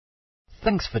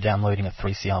Thanks for downloading a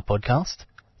 3CR podcast.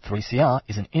 3CR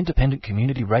is an independent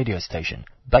community radio station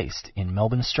based in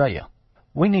Melbourne, Australia.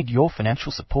 We need your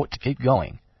financial support to keep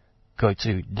going. Go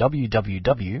to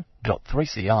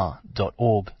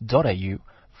www.3cr.org.au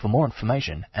for more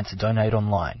information and to donate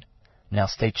online. Now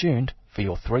stay tuned for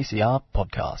your 3CR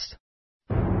podcast.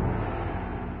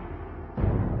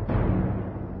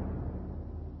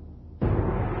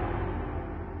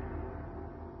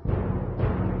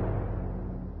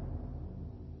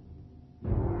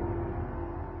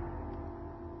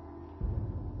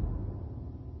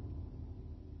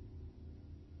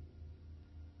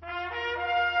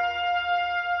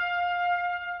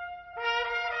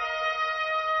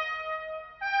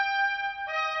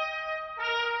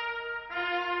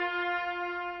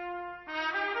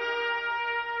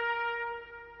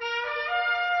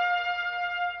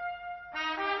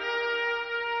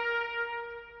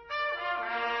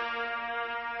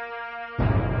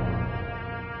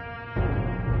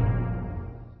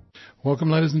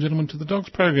 Welcome, ladies and gentlemen, to the Dogs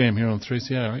program here on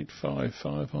 3CR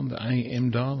 855 on the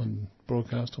AM dial and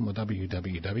broadcast on the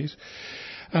WWWs.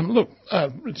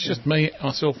 It's just me,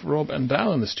 myself, Rob and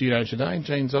Dale in the studio today.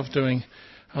 Jean's off doing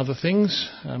other things.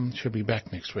 She'll be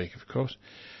back next week, of course.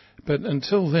 But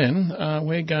until then,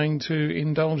 we're going to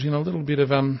indulge in a little bit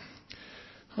of, a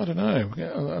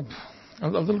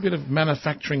little bit of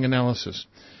manufacturing analysis.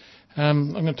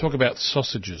 I'm going to talk about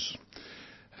sausages.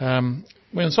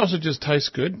 When sausages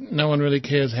taste good, no one really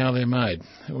cares how they're made.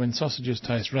 When sausages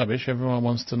taste rubbish, everyone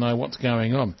wants to know what's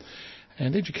going on.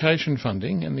 And education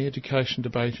funding and the education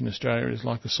debate in Australia is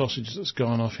like a sausage that's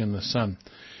gone off in the sun.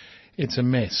 It's a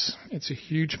mess. It's a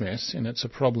huge mess, and it's a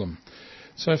problem.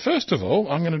 So first of all,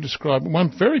 I'm going to describe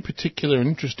one very particular and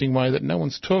interesting way that no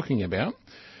one's talking about,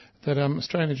 that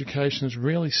Australian education has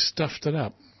really stuffed it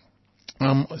up.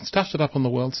 It stuffed it up on the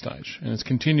world stage, and it's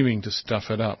continuing to stuff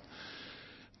it up.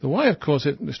 The way, of course,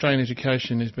 Australian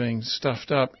education is being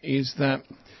stuffed up is that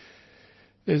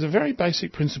there's a very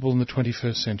basic principle in the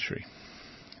 21st century,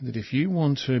 that if you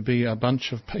want to be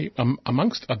amongst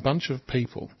a bunch of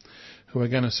people who are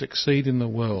going to succeed in the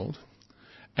world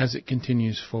as it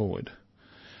continues forward,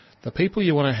 the people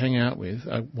you want to hang out with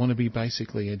want to be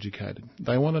basically educated.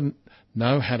 They want to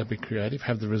know how to be creative,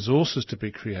 have the resources to be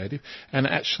creative, and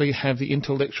actually have the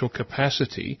intellectual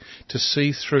capacity to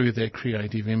see through their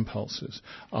creative impulses,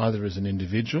 either as an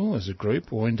individual, as a group,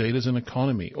 or indeed as an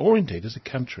economy, or indeed as a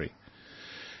country.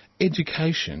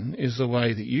 Education is the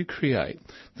way that you create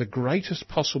the greatest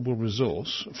possible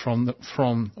resource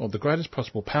or the greatest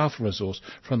possible powerful resource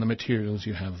from the materials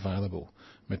you have available.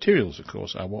 Materials, of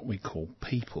course, are what we call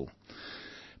people.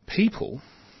 People,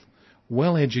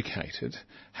 well educated,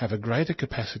 have a greater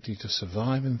capacity to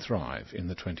survive and thrive in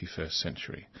the 21st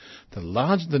century. The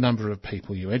larger the number of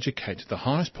people you educate to the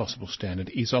highest possible standard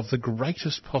is of the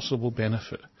greatest possible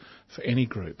benefit for any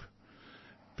group,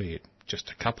 be it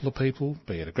just a couple of people,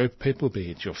 be it a group of people,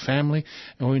 be it your family,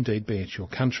 or indeed be it your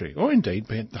country, or indeed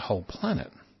be it the whole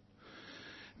planet.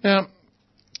 Now,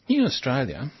 in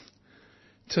Australia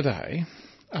today,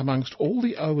 amongst all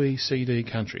the OECD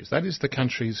countries, that is the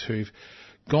countries who've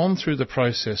gone through the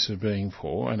process of being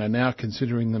poor and are now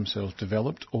considering themselves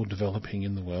developed or developing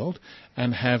in the world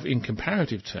and have, in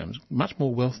comparative terms, much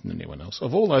more wealth than anyone else.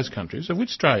 Of all those countries, of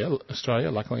which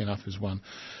Australia, luckily enough, is one,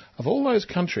 of all those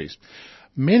countries,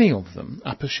 many of them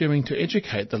are pursuing to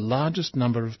educate the largest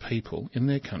number of people in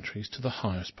their countries to the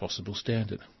highest possible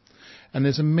standard. And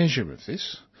there's a measure of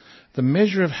this. The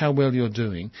measure of how well you're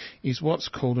doing is what's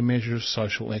called a measure of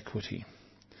social equity.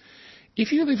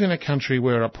 If you live in a country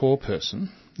where a poor person,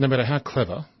 no matter how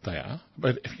clever they are,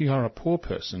 but if you are a poor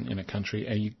person in a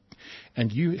country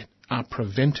and you are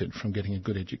prevented from getting a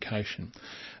good education,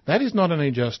 that is not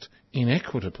only just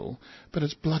inequitable, but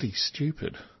it's bloody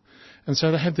stupid. And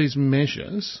so they have these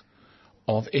measures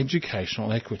of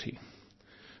educational equity.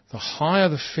 The higher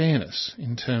the fairness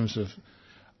in terms of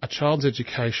a child's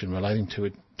education relating to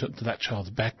that child's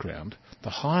background, the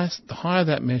higher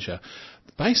that measure,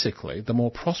 basically, the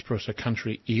more prosperous a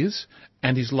country is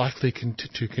and is likely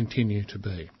to continue to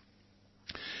be.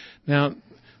 Now,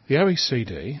 the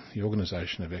OECD, the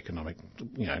Organisation of Economic,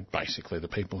 basically the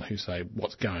people who say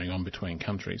what's going on between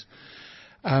countries,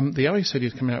 the OECD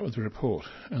has come out with a report,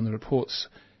 and the report's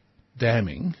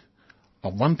damning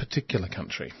of one particular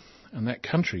country, and that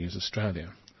country is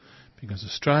Australia. Because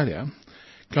Australia,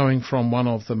 going from one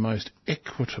of the most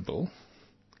equitable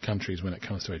countries when it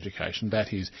comes to education,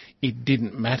 that is, it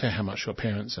didn't matter how much your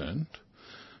parents earned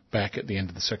back at the end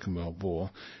of the Second World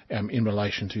War in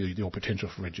relation to your potential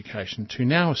for education, to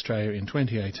now Australia in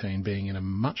 2018 being in a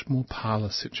much more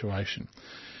parlous situation.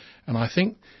 And I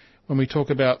think when we talk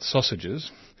about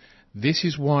sausages, This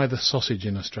is why the sausage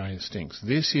in Australia stinks.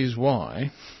 This is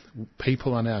why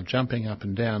people are now jumping up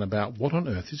and down about what on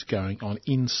earth is going on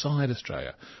inside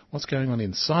Australia, what's going on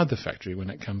inside the factory when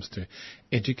it comes to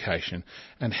education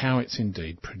and how it's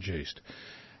indeed produced.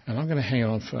 And I'm going to hang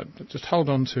on for, just hold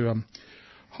on to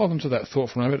that thought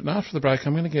for a moment. And after the break,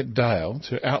 I'm going to get Dale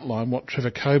to outline what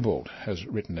Trevor Cobbold has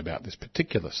written about this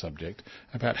particular subject,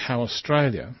 about how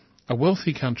Australia, a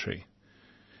wealthy country,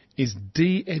 is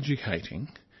de-educating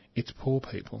its poor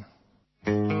people.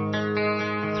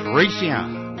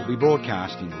 3CR will be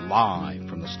broadcasting live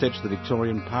from the steps of the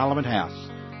Victorian Parliament House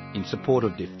in support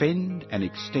of Defend and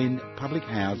Extend Public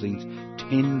Housing's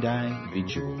 10-day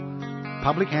vigil.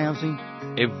 Public housing,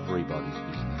 everybody's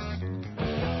business.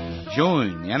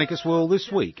 Join the Anarchist World this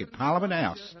week at Parliament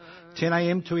House, 10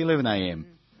 a.m. to 11 a.m.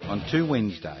 on 2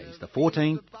 Wednesdays, the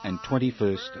 14th and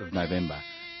 21st of November.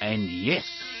 And yes,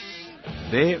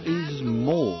 there is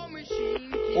more.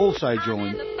 Also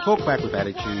join Talk Back with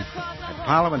Attitude at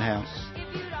Parliament House,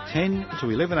 10 to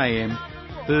 11 a.m,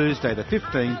 Thursday the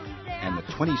 15th and the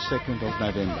 22nd of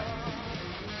November.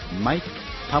 Make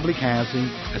public housing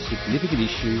a significant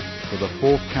issue for the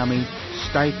forthcoming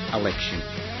state election.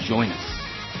 Join us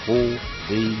for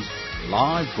these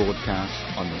live broadcasts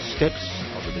on the steps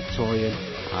of the Victorian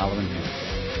Parliament House.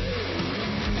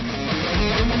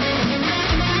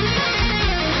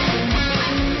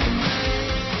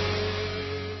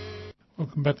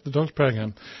 Welcome back to the Dogs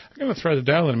Program. I'm going to throw to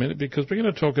Dale in a minute because we're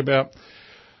going to talk about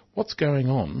what's going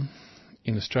on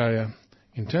in Australia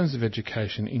in terms of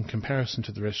education in comparison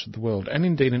to the rest of the world, and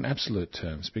indeed in absolute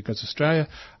terms, because Australia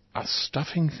are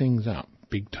stuffing things up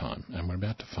big time, and we're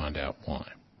about to find out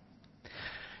why.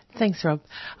 Thanks, Rob.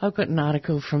 I've got an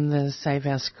article from the Save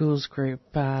Our Schools group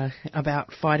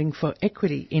about fighting for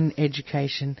equity in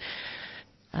education.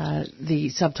 The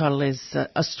subtitle is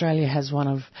Australia has one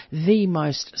of the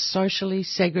most socially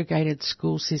segregated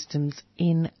school systems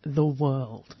in the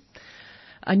world.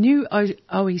 A new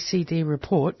OECD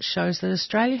report shows that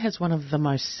Australia has one of the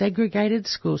most segregated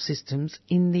school systems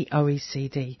in the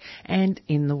OECD and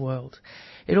in the world.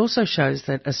 It also shows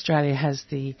that Australia has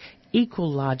the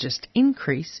equal largest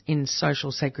increase in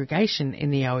social segregation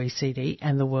in the OECD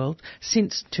and the world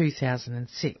since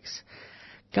 2006.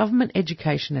 Government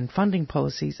education and funding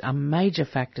policies are major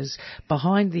factors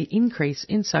behind the increase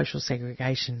in social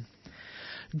segregation.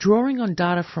 Drawing on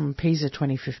data from PISA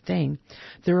 2015,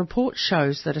 the report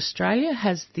shows that Australia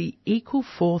has the equal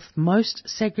fourth most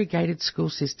segregated school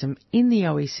system in the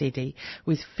OECD,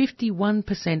 with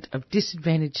 51% of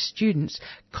disadvantaged students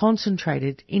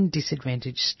concentrated in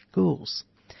disadvantaged schools.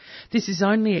 This is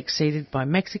only exceeded by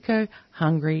Mexico,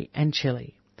 Hungary and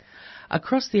Chile.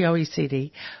 Across the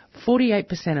OECD,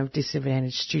 48% of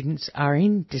disadvantaged students are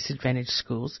in disadvantaged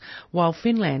schools, while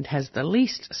Finland has the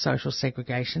least social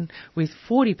segregation, with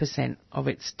 40% of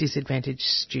its disadvantaged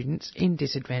students in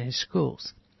disadvantaged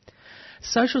schools.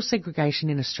 Social segregation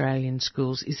in Australian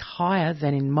schools is higher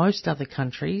than in most other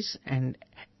countries and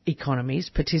economies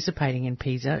participating in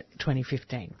PISA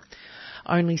 2015.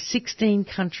 Only 16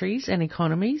 countries and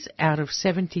economies out of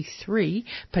 73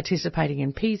 participating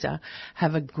in PISA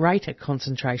have a greater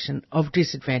concentration of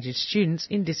disadvantaged students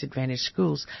in disadvantaged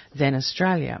schools than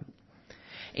Australia.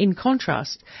 In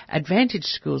contrast, advantaged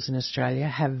schools in Australia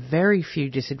have very few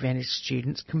disadvantaged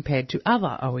students compared to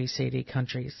other OECD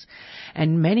countries,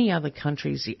 and many other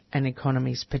countries and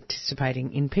economies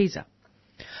participating in PISA.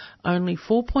 Only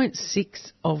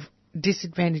 4.6% of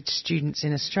disadvantaged students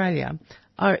in Australia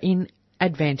are in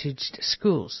advantaged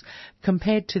schools,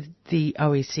 compared to the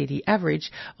OECD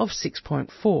average of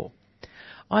 6.4%.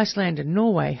 Iceland and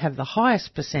Norway have the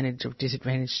highest percentage of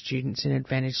disadvantaged students in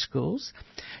advantaged schools,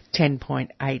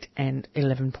 10.8 and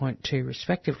 11.2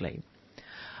 respectively.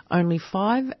 Only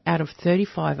 5 out of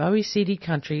 35 OECD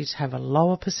countries have a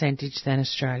lower percentage than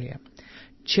Australia: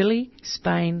 Chile,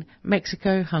 Spain,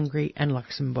 Mexico, Hungary and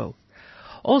Luxembourg.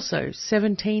 Also,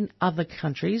 17 other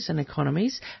countries and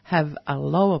economies have a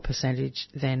lower percentage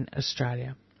than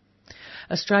Australia.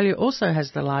 Australia also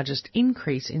has the largest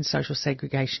increase in social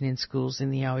segregation in schools in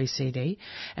the OECD,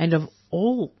 and of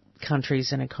all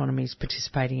countries and economies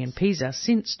participating in PISA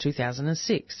since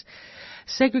 2006.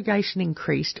 Segregation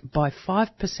increased by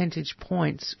 5 percentage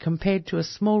points compared to a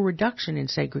small reduction in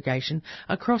segregation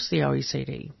across the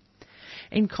OECD.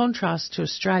 In contrast to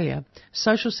Australia,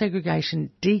 social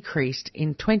segregation decreased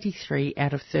in 23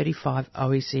 out of 35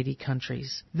 OECD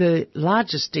countries. The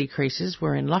largest decreases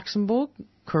were in Luxembourg,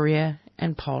 Korea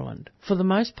and Poland. For the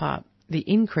most part, the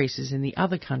increases in the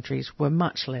other countries were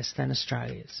much less than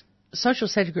Australia's. Social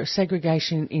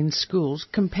segregation in schools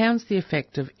compounds the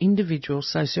effect of individual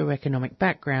socioeconomic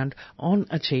background on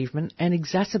achievement and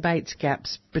exacerbates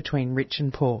gaps between rich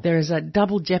and poor. There is a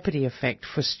double jeopardy effect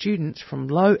for students from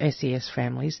low SES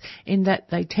families in that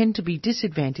they tend to be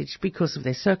disadvantaged because of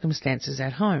their circumstances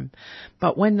at home.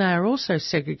 But when they are also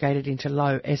segregated into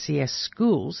low SES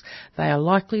schools, they are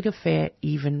likely to fare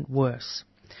even worse.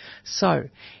 So,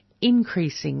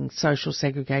 increasing social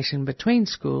segregation between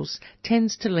schools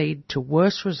tends to lead to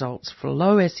worse results for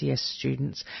low SES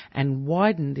students and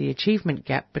widen the achievement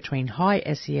gap between high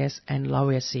SES and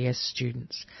low SES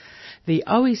students. The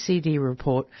OECD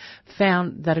report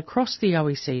found that across the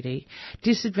OECD,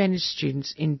 disadvantaged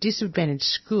students in disadvantaged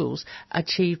schools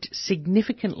achieved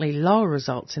significantly lower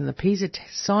results in the PISA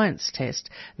science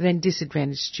test than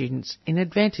disadvantaged students in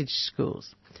advantaged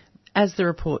schools. As the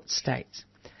report states,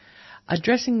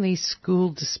 addressing these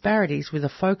school disparities with a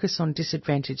focus on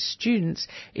disadvantaged students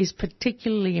is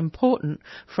particularly important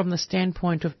from the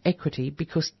standpoint of equity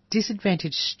because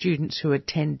disadvantaged students who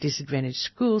attend disadvantaged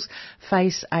schools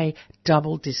face a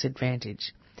double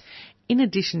disadvantage. In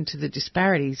addition to the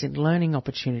disparities in learning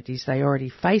opportunities they already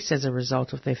face as a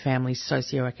result of their family's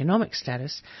socioeconomic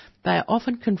status, they are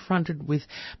often confronted with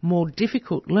more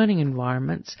difficult learning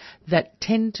environments that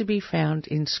tend to be found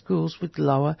in schools with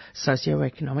lower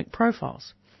socioeconomic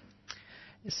profiles.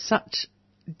 Such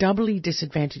doubly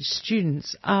disadvantaged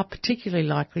students are particularly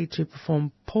likely to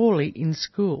perform poorly in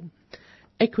school.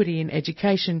 Equity in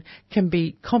education can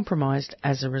be compromised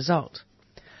as a result.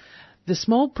 The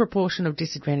small proportion of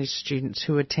disadvantaged students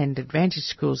who attend advantaged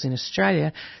schools in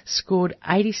Australia scored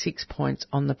 86 points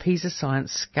on the PISA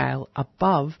science scale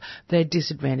above their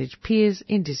disadvantaged peers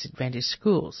in disadvantaged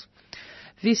schools.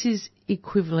 This is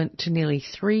equivalent to nearly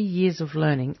 3 years of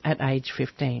learning at age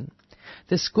 15.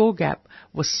 The score gap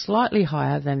was slightly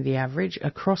higher than the average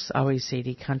across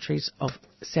OECD countries of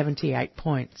 78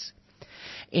 points.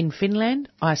 In Finland,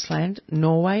 Iceland,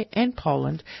 Norway and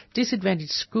Poland,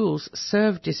 disadvantaged schools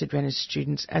serve disadvantaged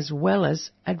students as well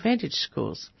as advantaged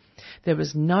schools. There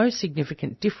was no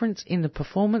significant difference in the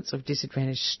performance of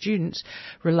disadvantaged students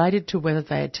related to whether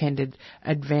they attended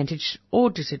advantaged or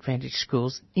disadvantaged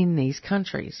schools in these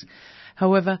countries.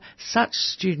 However, such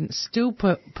students still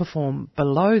perform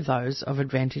below those of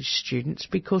advantaged students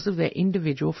because of their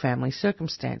individual family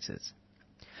circumstances.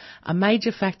 A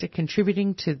major factor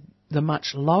contributing to the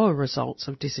much lower results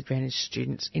of disadvantaged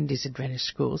students in disadvantaged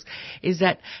schools is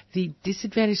that the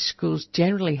disadvantaged schools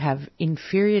generally have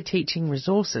inferior teaching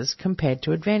resources compared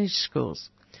to advantaged schools.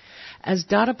 As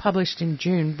data published in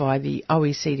June by the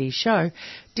OECD show,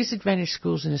 disadvantaged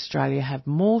schools in Australia have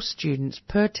more students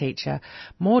per teacher,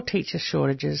 more teacher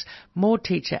shortages, more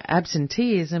teacher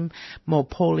absenteeism, more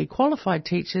poorly qualified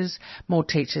teachers, more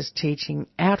teachers teaching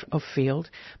out of field,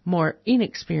 more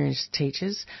inexperienced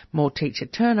teachers, more teacher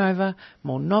turnover,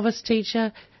 more novice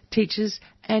teachers,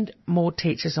 and more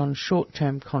teachers on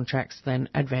short-term contracts than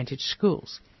advantaged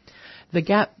schools. The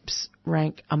gaps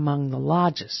rank among the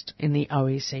largest in the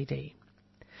OECD.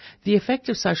 The effect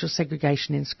of social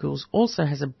segregation in schools also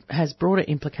has broader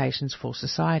implications for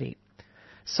society.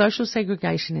 Social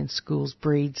segregation in schools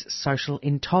breeds social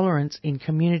intolerance in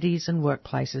communities and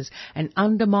workplaces and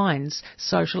undermines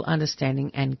social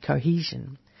understanding and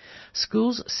cohesion.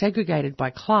 Schools segregated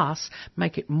by class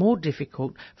make it more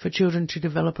difficult for children to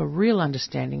develop a real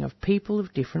understanding of people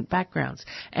of different backgrounds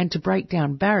and to break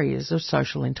down barriers of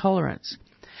social intolerance.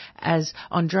 As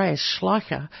Andreas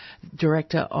Schleicher,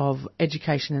 Director of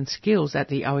Education and Skills at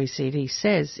the OECD,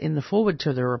 says in the foreword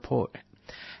to the report,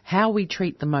 how we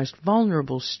treat the most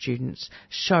vulnerable students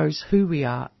shows who we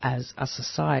are as a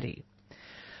society.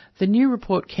 The new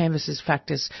report canvasses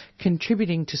factors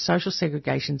contributing to social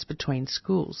segregations between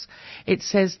schools. It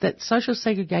says that social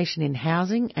segregation in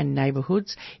housing and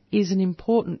neighbourhoods is an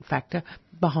important factor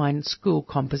behind school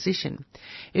composition.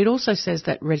 It also says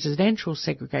that residential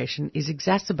segregation is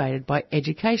exacerbated by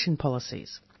education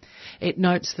policies. It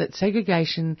notes that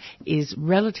segregation is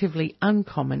relatively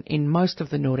uncommon in most of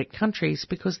the Nordic countries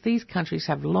because these countries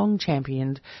have long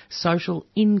championed social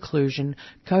inclusion,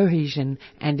 cohesion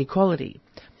and equality,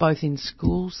 both in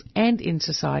schools and in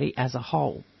society as a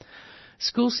whole.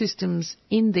 School systems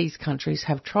in these countries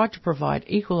have tried to provide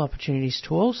equal opportunities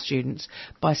to all students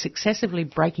by successively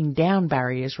breaking down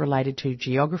barriers related to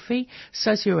geography,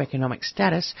 socioeconomic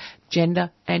status,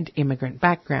 gender and immigrant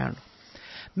background.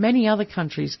 Many other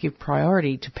countries give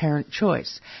priority to parent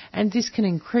choice, and this can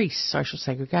increase social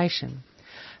segregation.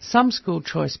 Some school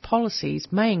choice policies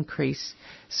may increase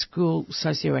school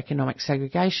socioeconomic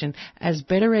segregation as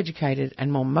better educated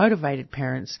and more motivated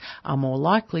parents are more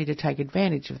likely to take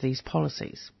advantage of these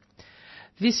policies.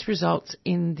 This results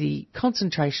in the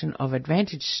concentration of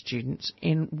advantaged students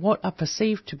in what are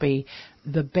perceived to be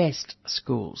the best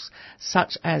schools,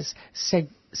 such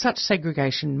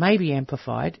segregation may be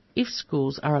amplified if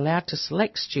schools are allowed to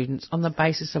select students on the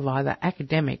basis of either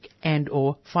academic and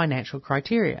or financial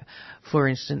criteria, for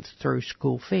instance through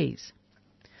school fees.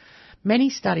 Many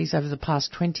studies over the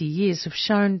past 20 years have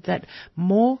shown that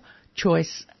more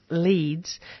choice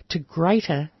leads to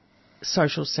greater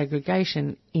social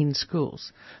segregation in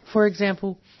schools. For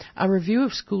example, a review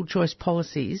of school choice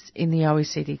policies in the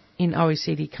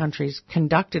OECD countries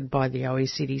conducted by the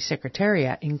OECD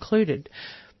Secretariat included,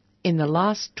 in the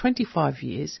last 25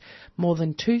 years, more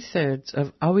than 2/3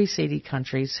 of OECD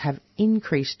countries have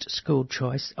increased school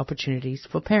choice opportunities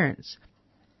for parents.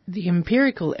 The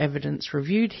empirical evidence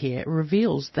reviewed here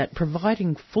reveals that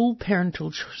providing full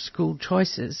parental school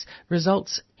choices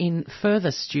results in further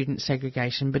student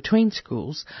segregation between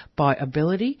schools by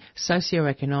ability,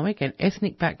 socioeconomic and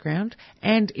ethnic background,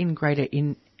 and in greater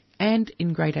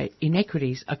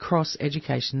inequities across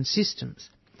education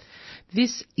systems.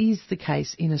 This is the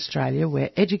case in Australia,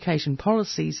 where education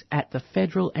policies at the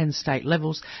federal and state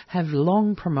levels have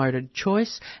long promoted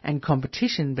choice and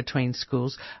competition between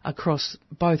schools across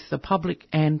both the public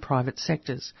and private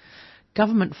sectors.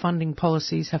 Government funding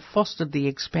policies have fostered the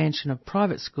expansion of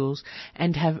private schools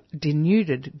and have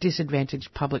denuded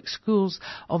disadvantaged public schools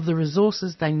of the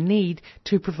resources they need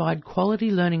to provide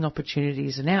quality learning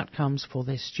opportunities and outcomes for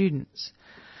their students.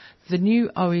 The new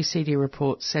OECD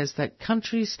report says that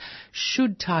countries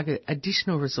should target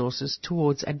additional resources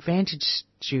towards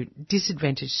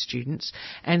disadvantaged students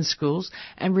and schools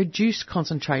and reduce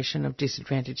concentration of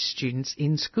disadvantaged students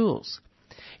in schools.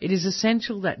 It is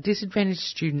essential that disadvantaged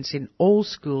students in all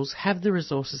schools have the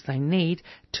resources they need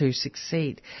to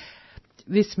succeed.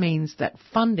 This means that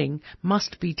funding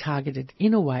must be targeted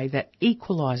in a way that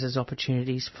equalises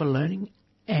opportunities for learning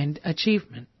and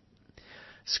achievement.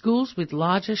 Schools with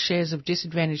larger shares of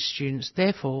disadvantaged students,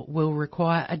 therefore, will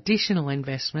require additional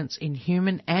investments in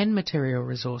human and material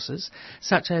resources,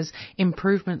 such as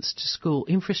improvements to school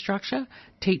infrastructure,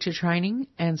 teacher training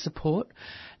and support,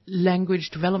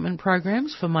 language development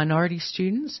programs for minority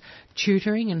students,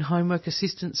 tutoring and homework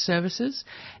assistance services,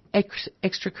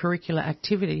 extracurricular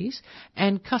activities,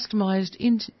 and customised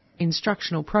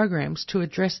instructional programs to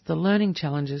address the learning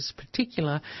challenges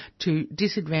particular to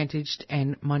disadvantaged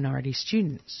and minority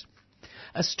students.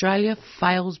 Australia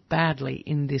fails badly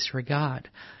in this regard.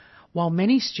 While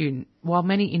many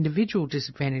individual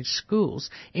disadvantaged schools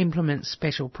implement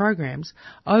special programs,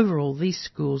 overall these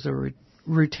schools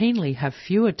routinely have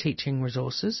fewer teaching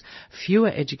resources, fewer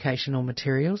educational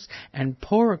materials, and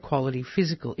poorer quality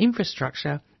physical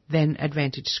infrastructure than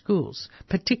advantaged schools,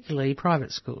 particularly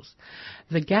private schools.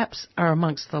 The gaps are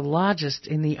amongst the largest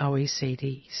in the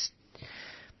OECD.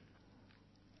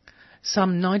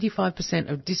 Some 95%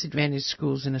 of disadvantaged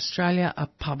schools in Australia are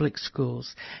public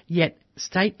schools, yet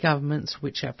state governments,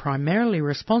 which are primarily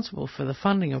responsible for the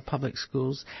funding of public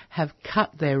schools, have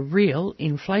cut their real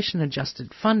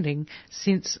inflation-adjusted funding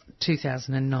since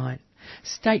 2009.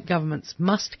 State governments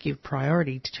must give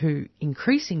priority to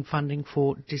increasing funding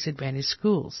for disadvantaged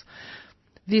schools.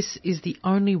 This is the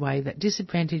only way that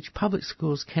disadvantaged public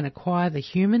schools can acquire the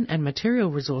human and material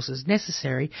resources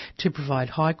necessary to provide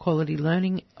high-quality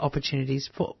learning opportunities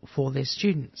for their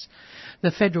students. The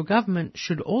federal government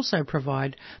should also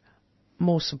provide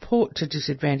more support to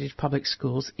disadvantaged public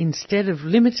schools instead of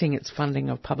limiting its funding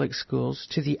of public schools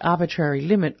to the arbitrary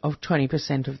limit of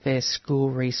 20% of their school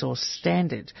resource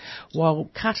standard, while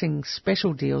cutting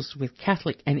special deals with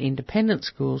Catholic and independent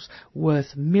schools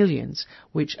worth millions,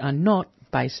 which are not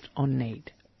based on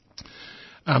need.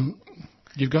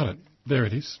 You've got it. There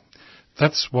it is.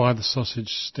 That's why the sausage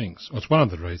stinks. Well, it's one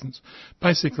of the reasons.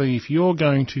 Basically, if you're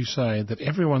going to say that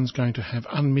everyone's going to have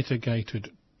unmitigated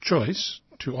choice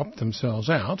to opt themselves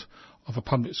out of a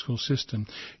public school system,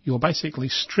 you're basically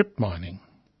strip mining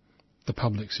the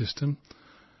public system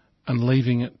and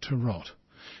leaving it to rot.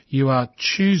 You are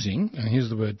choosing, and here's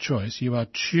the word choice, you are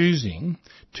choosing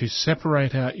to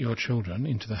separate out your children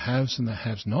into the haves and the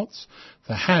have-nots.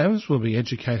 The haves will be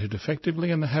educated effectively,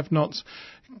 and the have-nots,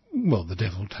 well, the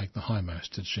devil take the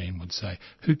hindmost, as Jean would say.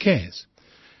 Who cares?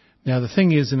 Now, the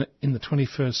thing is, in the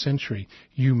 21st century,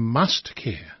 you must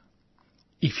care.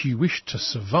 If you wish to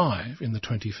survive in the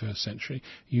 21st century,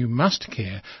 you must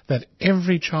care that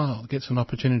every child gets an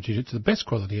opportunity to the best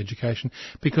quality education,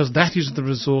 because that is the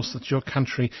resource that your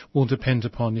country will depend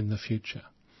upon in the future.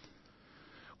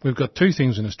 We've got two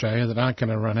things in Australia that aren't going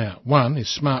to run out. One is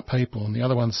smart people and the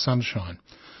other one's sunshine.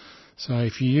 So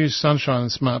if you use sunshine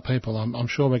and smart people, I'm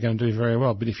sure we're going to do very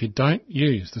well. But if you don't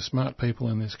use the smart people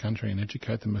in this country and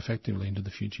educate them effectively into the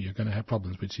future, you're going to have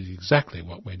problems, which is exactly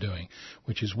what we're doing,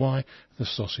 which is why the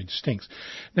sausage stinks.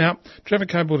 Now, Trevor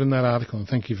Cobold in that article, and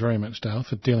thank you very much, Dale,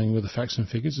 for dealing with the facts and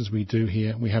figures as we do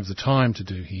here. We have the time to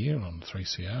do here on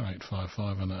 3CR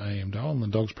 855 on the AM dial on the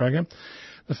Dogs program,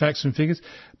 the facts and figures.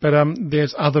 But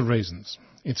there's other reasons.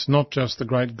 It's not just the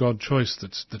great God choice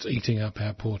that's eating up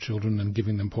our poor children and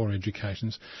giving them poor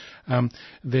educations.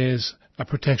 There's a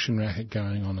protection racket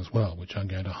going on as well, which I'm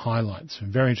going to highlight.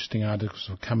 Some very interesting articles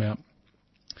have come out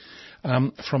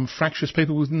from fractious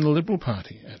people within the Liberal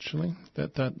Party, actually.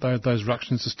 Those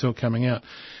ructions are still coming out.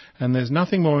 And there's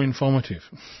nothing more informative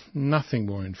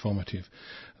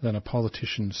than a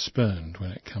politician spurned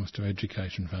when it comes to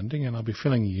education funding, and I'll be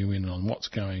filling you in on what's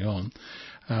going on,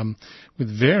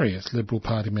 with various Liberal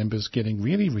Party members getting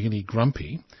really, really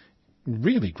grumpy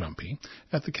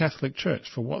at the Catholic Church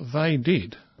for what they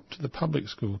did to the public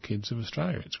school kids of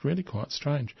Australia. It's really quite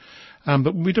strange.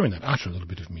 But we'll be doing that after a little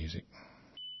bit of music.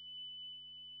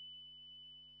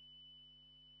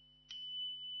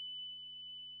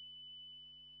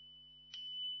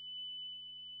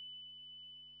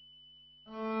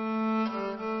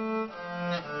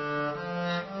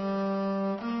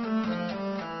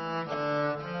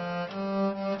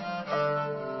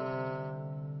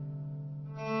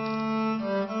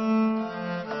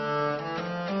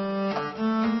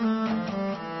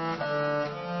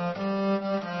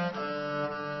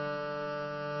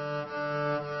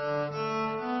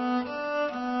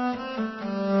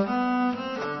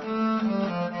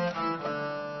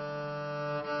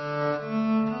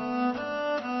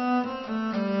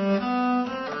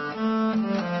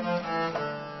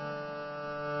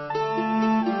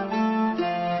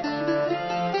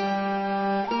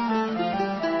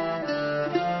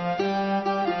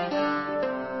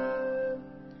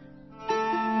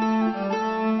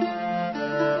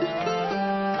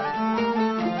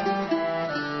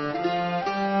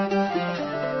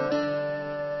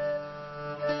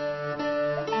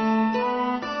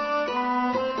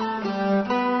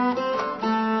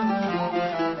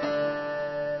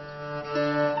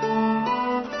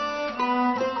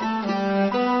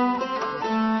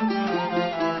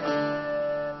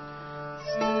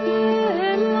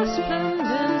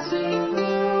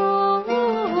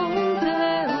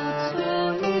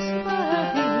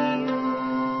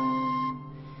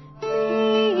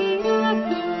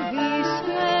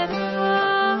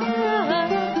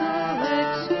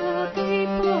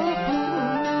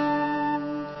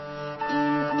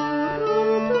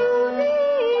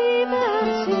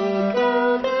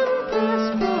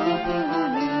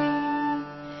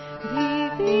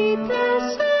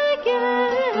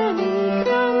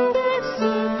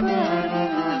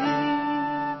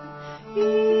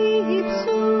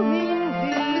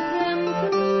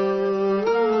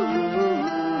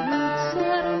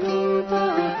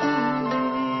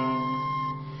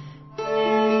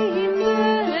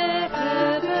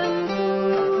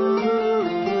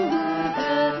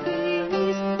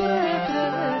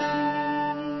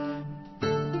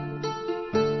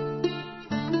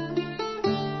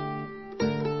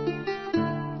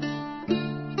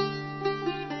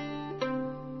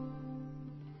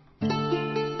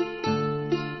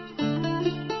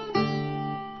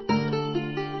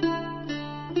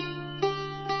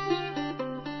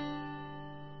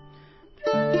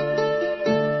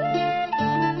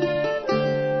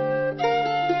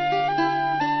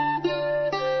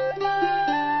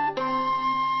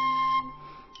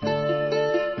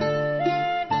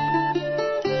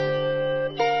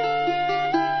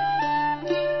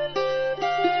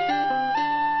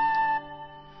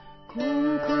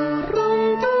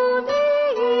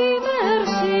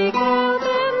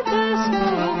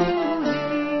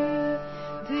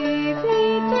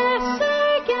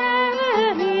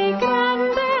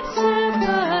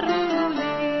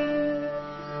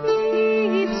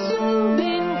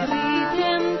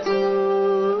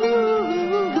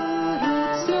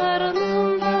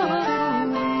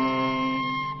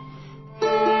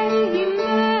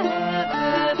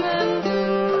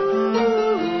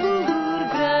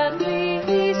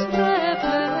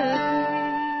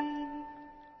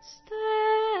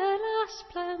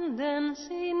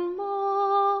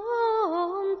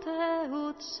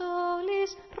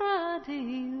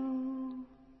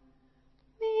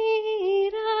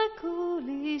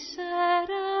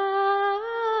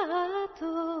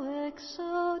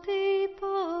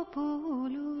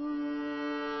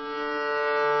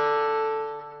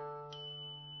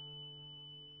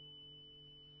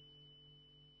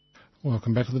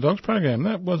 Welcome back to the Dogs program.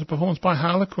 That was a performance by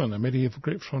Harlequin, a medieval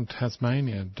group from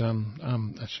Tasmania, done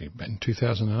actually in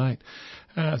 2008.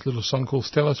 It's a little song called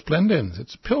Stella Splendens.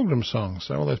 It's a pilgrim song,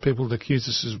 so all those people that accuse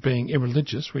us of being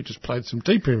irreligious, we just played some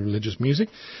deeply religious music.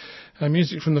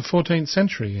 Music from the 14th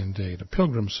century, indeed, a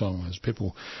pilgrim song, as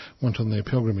people went on their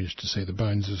pilgrimage to see the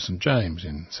bones of St. James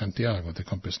in Santiago de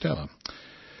Compostela.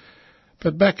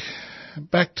 But back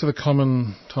to the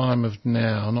common time of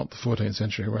now, not the 14th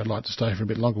century, where I'd like to stay for a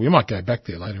bit longer. We might go back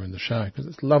there later in the show, because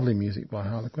it's lovely music by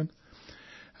Harlequin.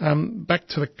 Back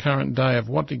to the current day of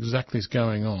what exactly is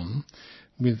going on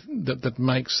with that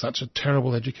makes such a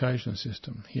terrible education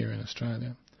system here in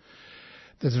Australia.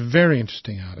 There's a very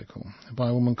interesting article by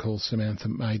a woman called Samantha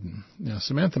Maiden. Now,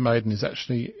 Samantha Maiden is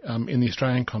actually, in the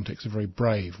Australian context, a very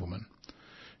brave woman.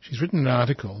 She's written an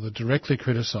article that directly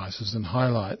criticises and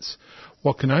highlights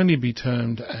what can only be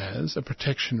termed as a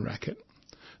protection racket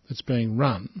that's being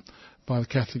run by the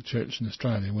Catholic Church in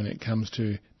Australia when it comes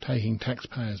to taking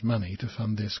taxpayers' money to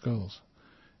fund their schools.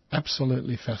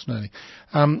 Absolutely fascinating.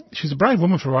 She's a brave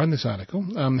woman for writing this article.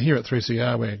 Here at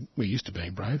 3CR, we're used to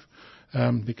being brave,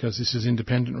 because this is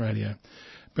independent radio.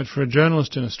 But for a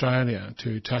journalist in Australia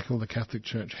to tackle the Catholic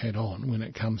Church head-on when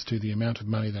it comes to the amount of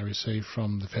money they receive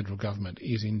from the federal government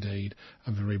is indeed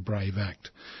a very brave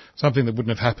act. Something that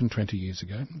wouldn't have happened 20 years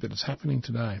ago, but it's happening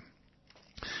today.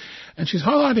 And she's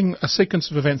highlighting a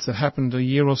sequence of events that happened a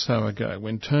year or so ago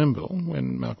when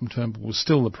Malcolm Turnbull was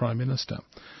still the Prime Minister.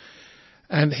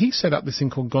 And he set up this thing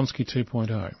called Gonski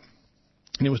 2.0.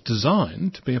 And it was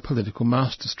designed to be a political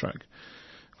masterstroke.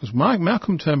 Because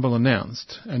Malcolm Turnbull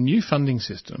announced a new funding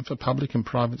system for public and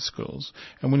private schools,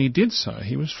 and when he did so,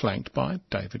 he was flanked by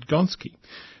David Gonski.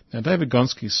 Now, David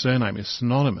Gonski's surname is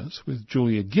synonymous with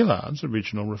Julia Gillard's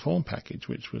original reform package,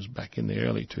 which was back in the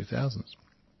early 2000s.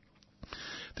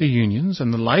 The unions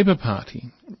and the Labor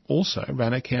Party also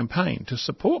ran a campaign to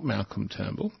support Malcolm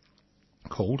Turnbull,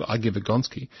 called I Give a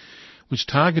Gonski, which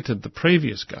targeted the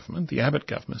previous government, the Abbott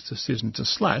government's decision to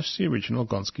slash the original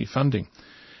Gonski funding.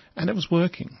 And it was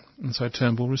working, and so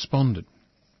Turnbull responded.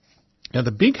 Now,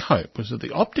 the big hope was that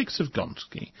the optics of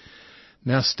Gonski,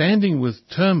 now standing with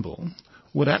Turnbull,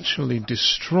 would actually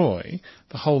destroy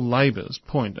the whole Labor's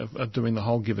point of doing the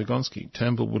whole Give a Gonski.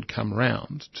 Turnbull would come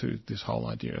round to this whole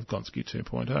idea of Gonski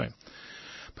 2.0.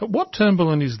 But what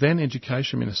Turnbull and his then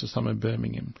Education Minister, Simon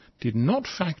Birmingham, did not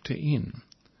factor in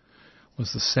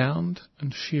was the sound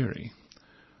and fury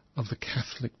of the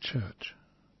Catholic Church.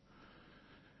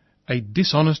 A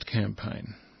dishonest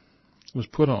campaign was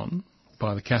put on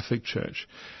by the Catholic Church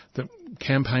that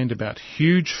campaigned about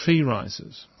huge fee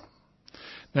rises.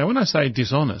 Now, when I say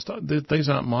dishonest, these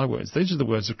aren't my words. These are the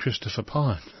words of Christopher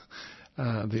Pyne,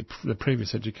 the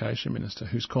previous Education Minister,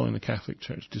 who's calling the Catholic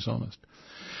Church dishonest.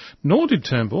 Nor did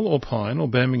Turnbull or Pyne or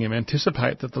Birmingham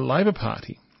anticipate that the Labor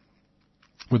Party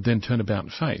would then turn about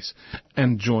face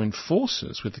and join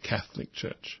forces with the Catholic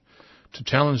Church to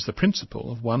challenge the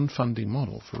principle of one funding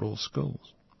model for all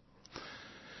schools.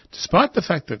 Despite the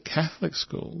fact that Catholic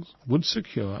schools would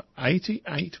secure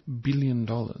 $88 billion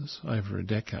over a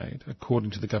decade,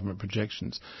 according to the government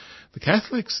projections, the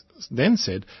Catholics then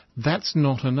said, that's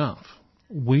not enough.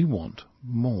 We want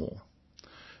more.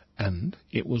 And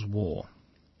it was war.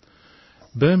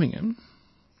 Birmingham,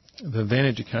 the then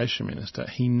Education Minister,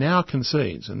 he now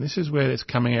concedes, and this is where it's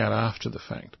coming out after the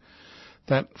fact,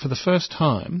 that for the first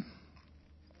time,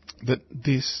 that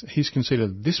he's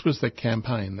considered this was the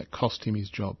campaign that cost him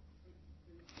his job.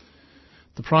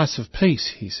 The price of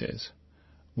peace, he says,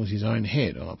 was his own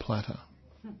head on a platter.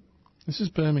 This is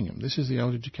Birmingham. This is the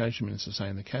old Education Minister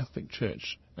saying the Catholic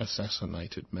Church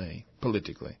assassinated me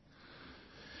politically.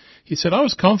 He said, I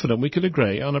was confident we could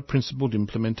agree on a principled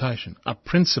implementation.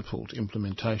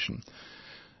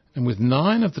 And with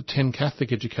 9 of the 10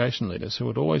 Catholic education leaders who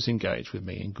had always engaged with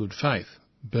me in good faith,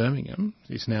 Birmingham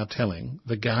is now telling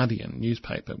The Guardian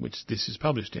newspaper, which this is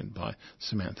published in by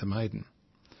Samantha Maiden.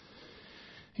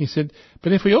 He said,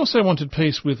 but if we also wanted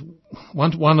peace with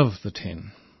one of the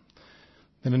 10,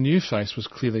 then a new face was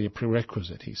clearly a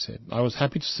prerequisite, he said. I was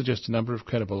happy to suggest a number of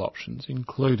credible options,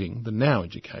 including the now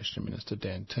Education Minister,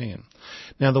 Dan Tehan.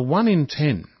 Now, the 1 in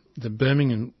 10 that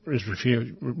Birmingham is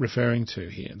referring to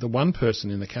here, the one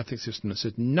person in the Catholic system that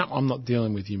said, no, I'm not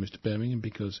dealing with you, Mr. Birmingham,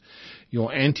 because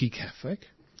you're anti-Catholic,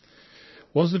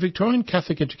 was the Victorian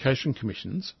Catholic Education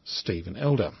Commission's Stephen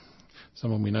Elder,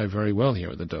 someone we know very well here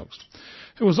at the Dogs,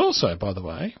 who was also, by the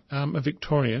way, a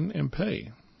Victorian MP,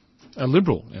 a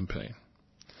Liberal MP.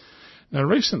 Now,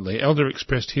 recently, Elder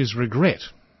expressed his regret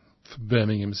for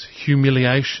Birmingham's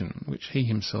humiliation, which he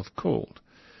himself called,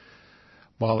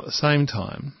 while at the same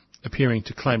time appearing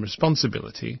to claim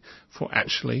responsibility for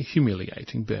actually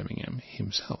humiliating Birmingham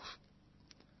himself.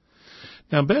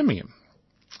 Now, Birmingham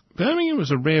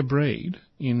was a rare breed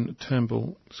in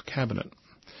Turnbull's cabinet,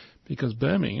 because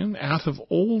Birmingham, out of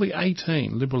all the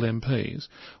 18 Liberal MPs,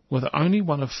 were the only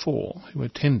one of 4 who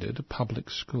attended a public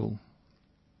school.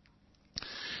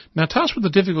 Now, tasked with the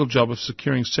difficult job of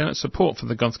securing Senate support for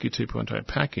the Gonski 2.0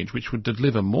 package, which would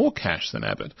deliver more cash than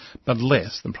Abbott, but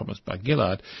less than promised by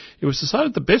Gillard, it was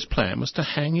decided the best plan was to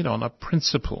hang it on a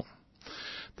principle.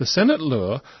 The Senate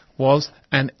lure was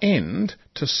an end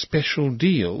to special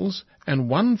deals and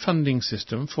one funding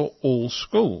system for all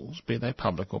schools, be they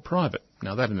public or private.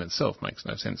 Now, that in itself makes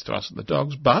no sense to us at the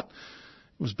Dogs, but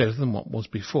it was better than what was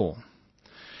before.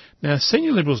 Now,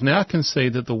 senior Liberals now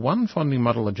concede that the one funding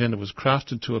model agenda was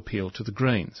crafted to appeal to the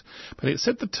Greens, but it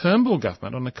set the Turnbull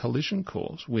government on a collision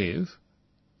course with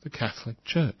the Catholic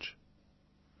Church.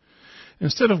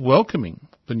 Instead of welcoming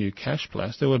the new cash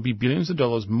place, there would be billions of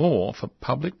dollars more for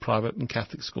public, private and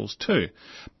Catholic schools too.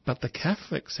 But the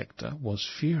Catholic sector was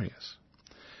furious.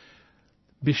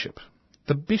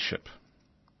 The Bishop,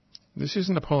 this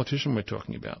isn't a politician we're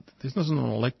talking about. This isn't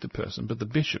an elected person, but the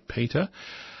Bishop, Peter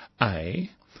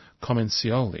A.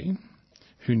 Comencioli,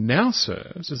 who now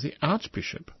serves as the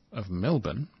Archbishop of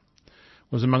Melbourne,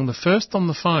 was among the first on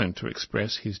the phone to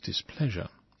express his displeasure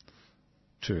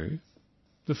to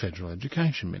the Federal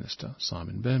Education Minister,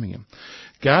 Simon Birmingham.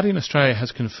 Guardian Australia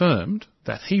has confirmed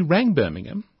that he rang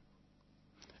Birmingham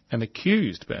and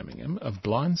accused Birmingham of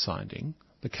blindsiding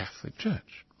the Catholic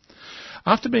Church.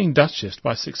 After being duchessed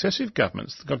by successive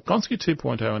governments, the Gonski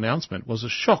 2.0 announcement was a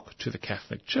shock to the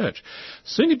Catholic Church.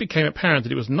 Soon it became apparent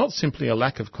that it was not simply a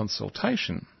lack of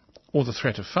consultation or the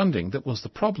threat of funding that was the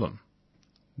problem.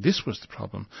 This was the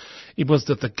problem. It was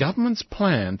that the government's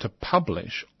plan to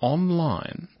publish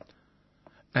online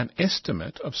an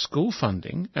estimate of school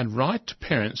funding and write to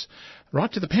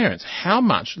the parents how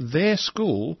much their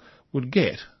school would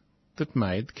get that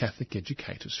made Catholic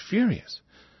educators furious.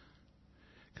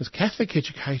 Because Catholic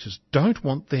educators don't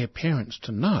want their parents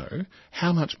to know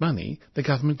how much money the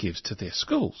government gives to their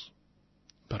schools.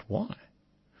 But why?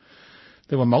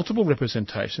 There were multiple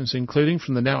representations, including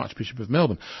from the now Archbishop of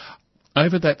Melbourne,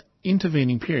 over that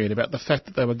intervening period about the fact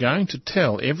that they were going to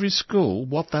tell every school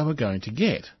what they were going to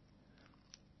get,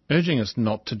 urging us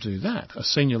not to do that. A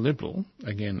senior Liberal,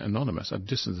 again anonymous,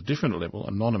 this is a different Liberal,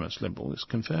 anonymous Liberal, is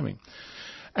confirming.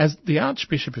 As the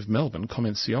Archbishop of Melbourne,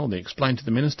 Comencioli, explained to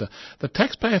the Minister, the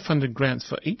taxpayer-funded grants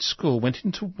for each school went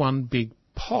into one big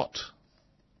pot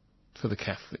for the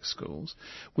Catholic schools,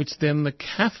 which then the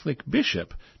Catholic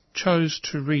bishop chose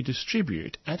to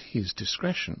redistribute at his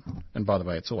discretion. And by the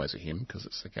way, it's always a him, because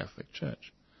it's the Catholic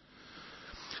Church.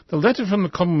 The letter from the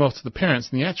Commonwealth to the parents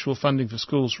and the actual funding for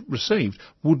schools received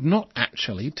would not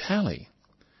actually tally.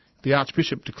 The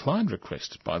Archbishop declined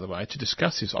requests, by the way, to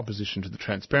discuss his opposition to the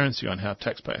transparency on how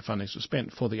taxpayer fundings were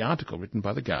spent for the article written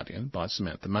by The Guardian by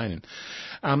Samantha Mainin.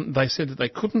 They said that they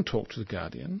couldn't talk to The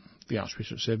Guardian, the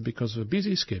Archbishop said, because of a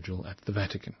busy schedule at the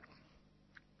Vatican.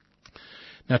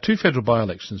 Now, 2 federal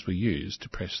by-elections were used to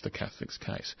press the Catholics'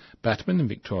 case. Batman in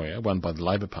Victoria, won by the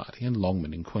Labor Party, and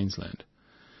Longman in Queensland.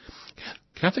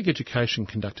 Catholic Education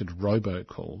conducted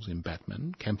robocalls in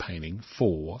Batman, campaigning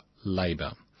for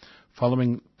Labor,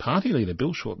 following party leader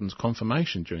Bill Shorten's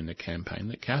confirmation during the campaign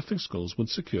that Catholic schools would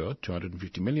secure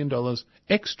 $250 million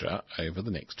extra over the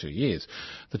next 2 years.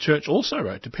 The Church also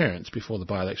wrote to parents before the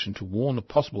by-election to warn of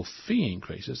possible fee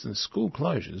increases and school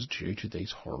closures due to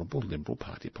these horrible Liberal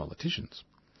Party politicians.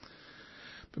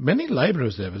 But many Labor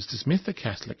observers dismiss the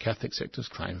Catholic sector's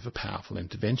claim of a powerful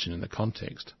intervention in the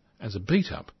context as a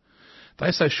beat-up.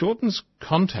 They say Shorten's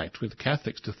contact with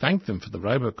Catholics to thank them for the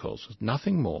robocalls was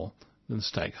nothing more than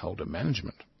stakeholder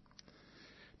management.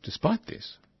 Despite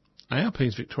this,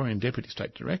 ALP's Victorian Deputy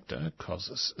State Director,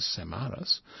 Kos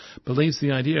Samaras, believes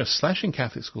the idea of slashing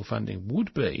Catholic school funding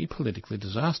would be politically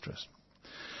disastrous.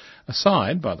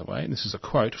 Aside, by the way, and this is a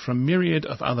quote, from myriad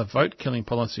of other vote-killing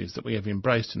policies that we have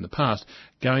embraced in the past,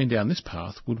 going down this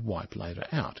path would wipe Labor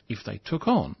out if they took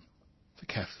on the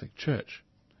Catholic Church,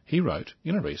 he wrote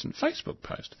in a recent Facebook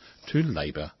post to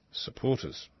Labor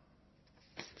supporters.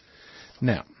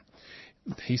 Now,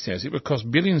 he says it would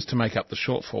cost billions to make up the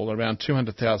shortfall, around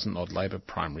 200,000 odd Labor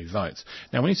primary votes.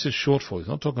 Now, when he says shortfall, he's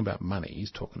not talking about money,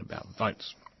 he's talking about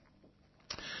votes.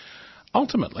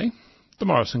 Ultimately, the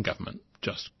Morrison government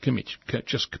just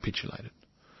capitulated.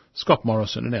 Scott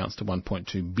Morrison announced a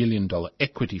 $1.2 billion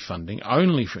equity funding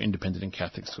only for independent and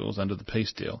Catholic schools under the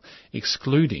peace deal,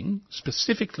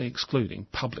 specifically excluding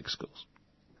public schools.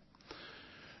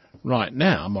 Right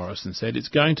now, Morrison said, it's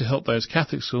going to help those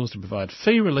Catholic schools to provide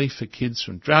fee relief for kids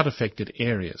from drought-affected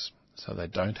areas. so they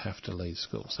don't have to leave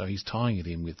school. So he's tying it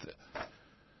in with...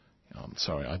 I'm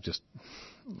sorry,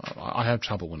 I have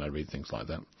trouble when I read things like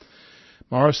that.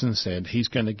 Morrison said he's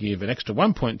going to give an extra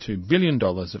 $1.2 billion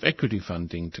of equity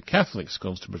funding to Catholic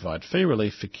schools to provide fee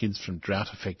relief for kids from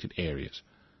drought-affected areas.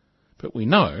 But we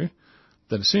know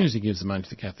that as soon as he gives the money to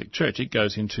the Catholic Church, it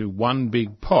goes into one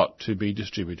big pot to be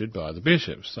distributed by the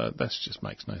bishops. So that just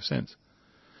makes no sense.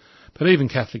 But even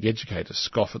Catholic educators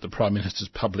scoff at the Prime Minister's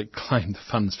public claim to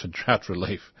funds for drought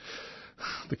relief.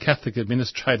 The Catholic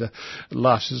administrator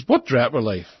lashes, what drought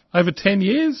relief? Over 10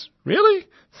 years? Really?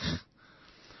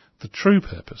 The true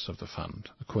purpose of the fund,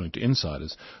 according to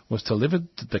insiders, was to deliver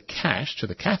the cash to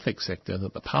the Catholic sector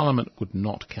that the Parliament would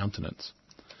not countenance.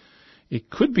 It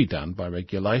could be done by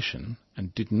regulation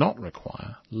and did not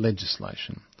require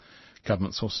legislation.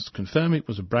 Government sources confirm it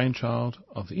was a brainchild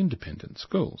of the independent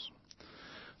schools.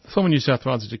 The former New South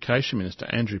Wales Education Minister,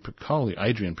 Adrian Piccoli,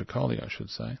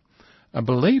 a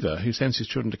believer who sends his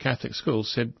children to Catholic schools,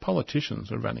 said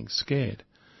politicians were running scared.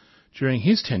 During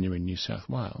his tenure in New South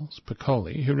Wales,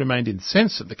 Piccoli, who remained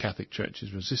incensed at the Catholic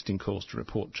Church's resisting calls to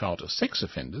report child sex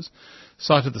offenders,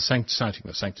 citing the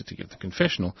sanctity of the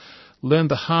confessional,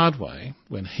 learned the hard way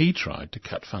when he tried to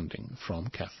cut funding from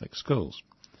Catholic schools.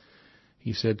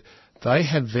 He said, they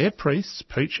had their priests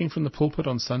preaching from the pulpit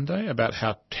on Sunday about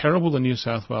how terrible the New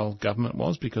South Wales government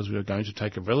was because we were going to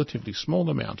take a relatively small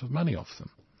amount of money off them.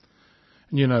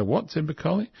 And you know what, said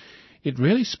Piccoli? It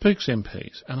really spooks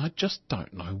MPs, and I just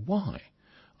don't know why.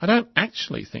 I don't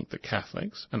actually think that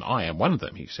Catholics, and I am one of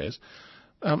them, he says,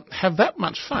 have that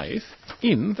much faith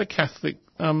in the Catholic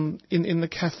in the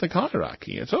Catholic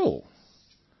hierarchy at all.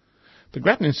 The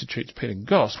Grattan Institute's Peter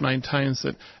Goss maintains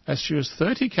that as few as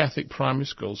 30 Catholic primary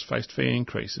schools faced fee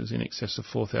increases in excess of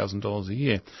 $4,000 a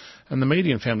year, and the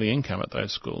median family income at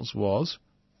those schools was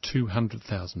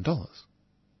 $200,000.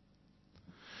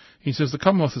 He says the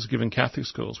Commonwealth has given Catholic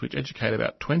schools, which educate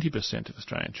about 20% of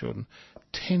Australian children,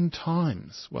 10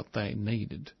 times what they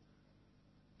needed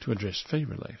to address fee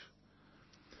relief.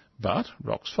 But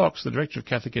Rox Fox, the Director of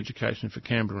Catholic Education for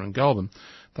Canberra and Goulburn,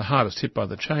 the hardest hit by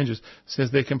the changes,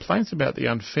 says their complaints about the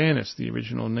unfairness of the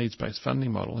original needs-based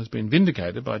funding model has been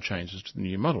vindicated by changes to the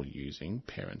new model using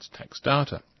parents' tax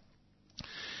data.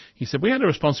 He said, we had a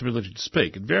responsibility to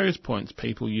speak. At various points,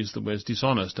 people used the words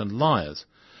dishonest and liars.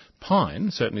 Pyne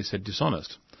certainly said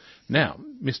dishonest. Now,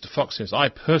 Mr Fox says, I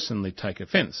personally take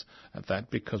offence at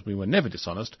that because we were never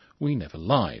dishonest, we never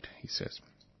lied, he says.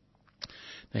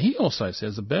 Now, he also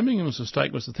says that Birmingham's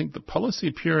mistake was to think that policy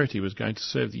purity was going to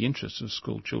serve the interests of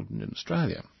school children in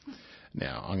Australia.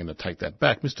 Now, I'm going to take that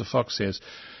back. Mr Fox says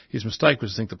his mistake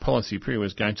was to think that policy purity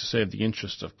was going to serve the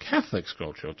interests of Catholic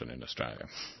school children in Australia.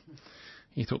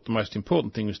 He thought the most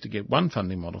important thing was to get one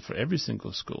funding model for every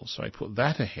single school, so he put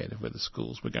that ahead of whether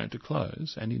schools were going to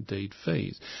close, and indeed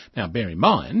fees. Now, bear in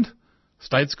mind,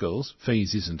 state schools,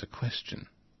 fees isn't a question.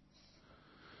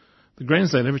 The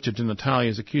Greens leader, Richard Di Natale,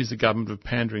 has accused the government of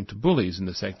pandering to bullies in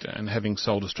the sector and having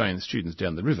sold Australian students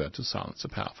down the river to silence a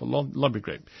powerful lobby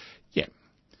group. Yeah.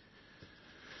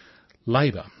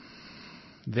 Labor.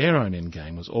 Their own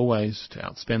endgame was always to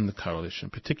outspend the coalition,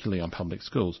 particularly on public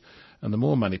schools, and the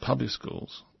more money for public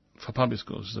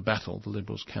schools is a battle the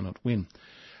Liberals cannot win.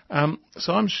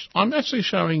 So I'm actually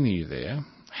showing you there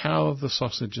how the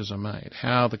sausages are made,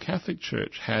 how the Catholic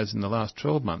Church has in the last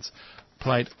 12 months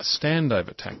played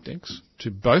standover tactics to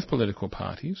both political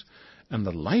parties, and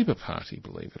the Labor Party,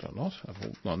 believe it or not,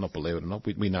 well, not believe it or not,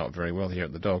 we know it very well here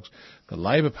at the Dogs, the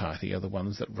Labor Party are the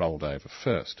ones that rolled over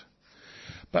first.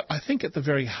 But I think at the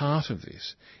very heart of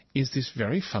this is this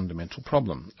very fundamental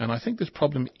problem. And I think this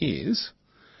problem is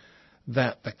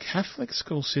that the Catholic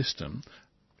school system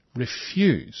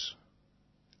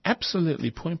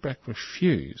absolutely point blank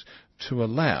refuse to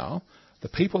allow the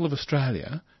people of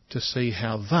Australia to see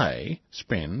how they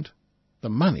spend the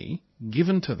money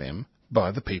given to them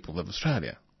by the people of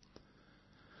Australia.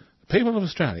 The people of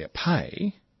Australia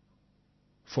pay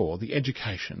for the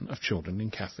education of children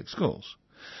in Catholic schools.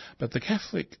 But the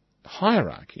Catholic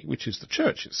hierarchy, which is the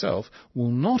Church itself,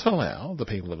 will not allow the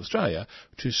people of Australia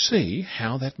to see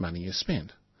how that money is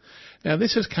spent. Now,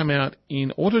 this has come out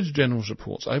in Auditor General's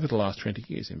reports over the last 20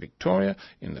 years in Victoria,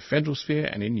 in the federal sphere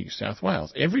and in New South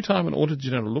Wales. Every time an Auditor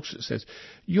General looks at it, says,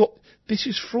 this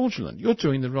is fraudulent, you're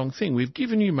doing the wrong thing, we've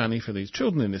given you money for these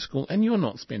children in this school and you're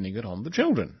not spending it on the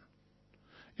children.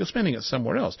 You're spending it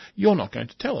somewhere else. You're not going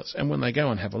to tell us. And when they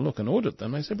go and have a look and audit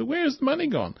them, they say, but where has the money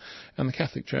gone? And the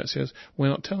Catholic Church says, we're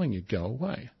not telling you, go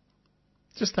away.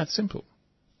 Just that simple.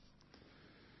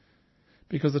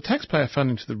 Because the taxpayer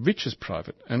funding to the richest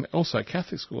private and also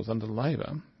Catholic schools under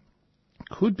Labor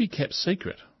could be kept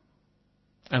secret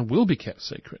and will be kept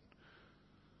secret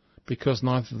because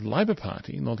neither the Labor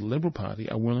Party nor the Liberal Party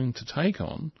are willing to take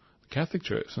on the Catholic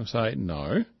Church and say,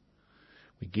 no,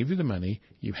 we give you the money,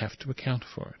 you have to account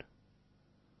for it.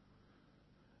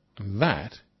 And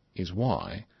that is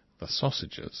why the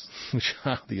sausages, which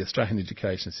are the Australian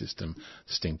education system,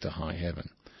 stink to high heaven.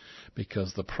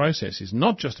 Because the process is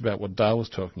not just about what Dale was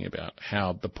talking about,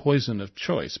 how the poison of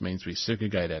choice means we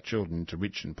segregate our children into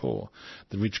rich and poor.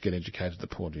 The rich get educated, the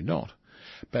poor do not.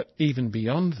 But even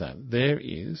beyond that, there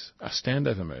is a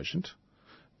standover movement,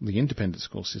 the independent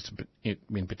school system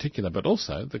in particular, but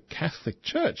also the Catholic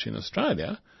Church in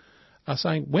Australia are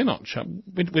saying, we're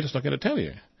just not going to tell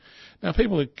you. Now,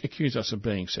 people accuse us of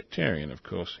being sectarian, of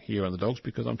course, here on the Dogs,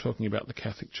 because I'm talking about the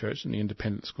Catholic Church and the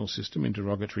independent school system in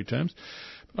derogatory terms.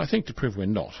 But I think to prove we're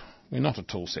not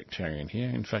at all sectarian here.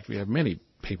 In fact, we have many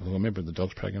people who are members of the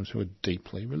Dogs programs who are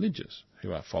deeply religious,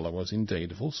 who are followers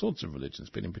indeed of all sorts of religions,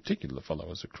 but in particular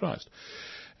followers of Christ.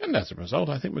 And as a result,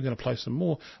 I think we're going to play some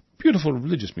more beautiful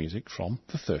religious music from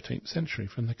the 13th century,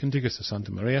 from the Cantigas of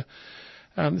Santa Maria.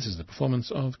 This is the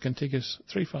performance of Cantigas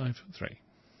 353.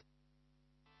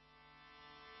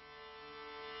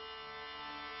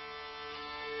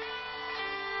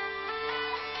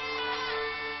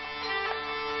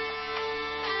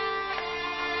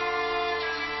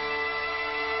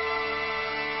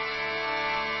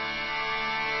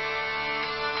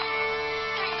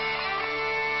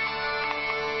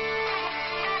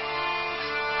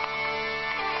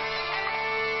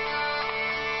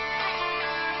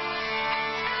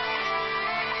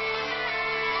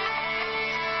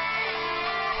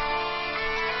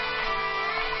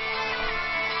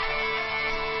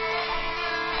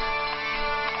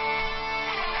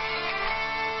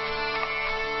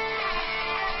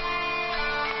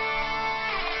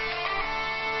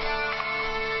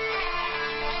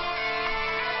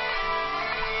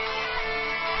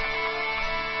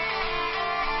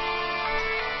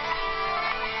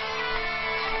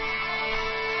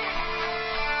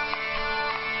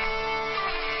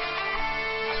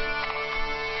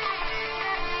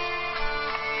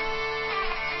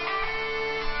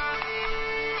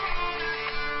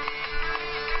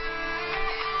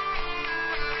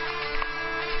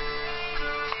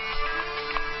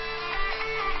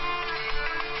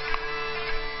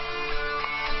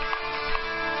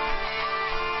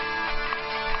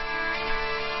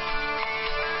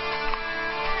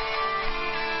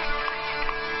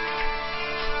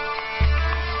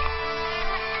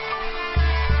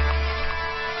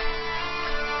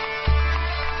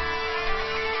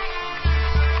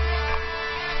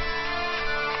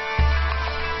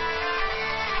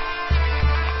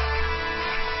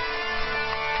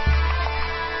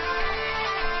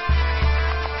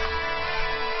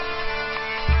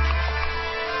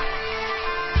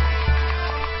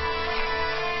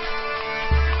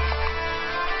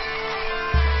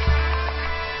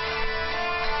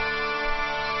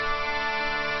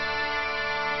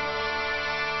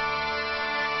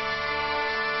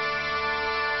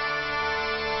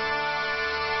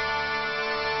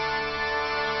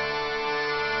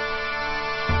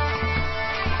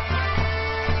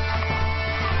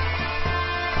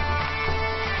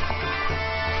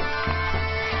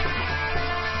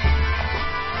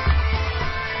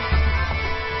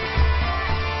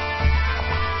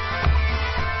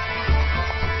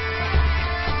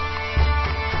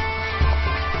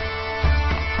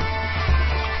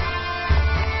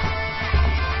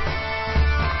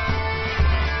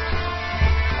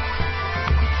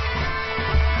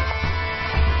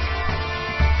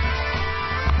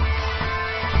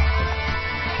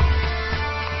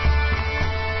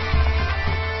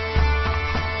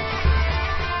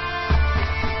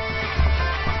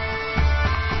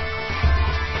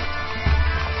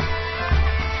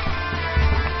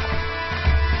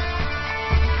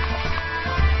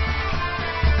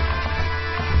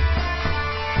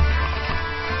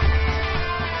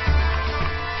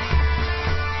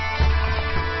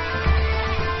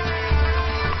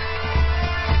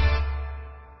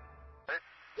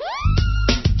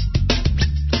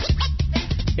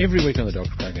 Every week on the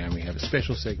Dogs program we have a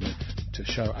special segment to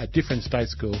show a different state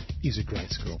school is a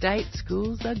great school. State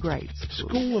schools are great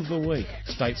schools. School of the week.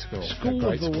 State school. School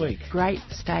of the week. Great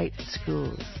state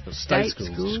schools. State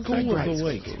schools. School of the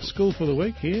week. School for the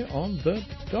week here on the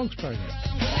Dogs program.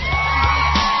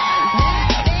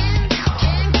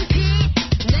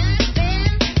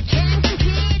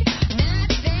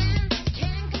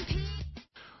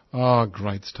 Oh,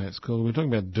 great state school. We're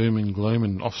talking about doom and gloom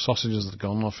and off sausages that have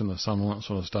gone off in the sun and all that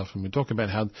sort of stuff. And we talk about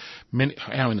how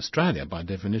in Australia, by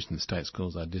definition, state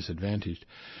schools are disadvantaged.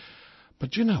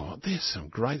 But you know what? There's some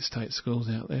great state schools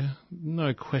out there.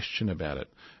 No question about it.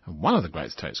 And one of the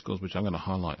great state schools, which I'm going to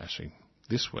highlight actually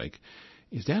this week,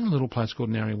 is down in a little place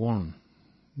called Narre Warren.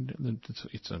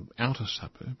 It's an outer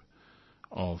suburb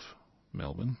of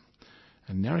Melbourne.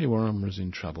 And Narre Warren was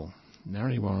in trouble.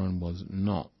 Narre Warren was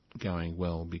not going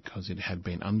well because it had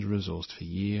been under-resourced for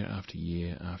year after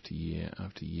year after year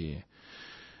after year.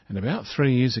 And about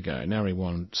 3 years ago, Narre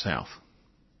Warren South,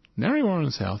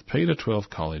 Peter 12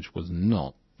 College was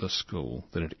not the school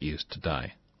that it is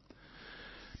today.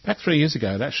 Back 3 years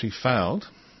ago, it actually failed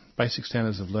basic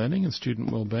standards of learning and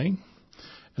student wellbeing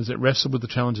as it wrestled with the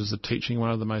challenges of teaching one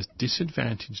of the most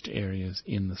disadvantaged areas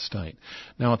in the state.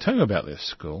 Now, I'll tell you about this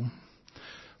school.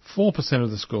 4%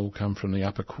 of the school come from the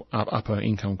upper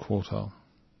income quartile.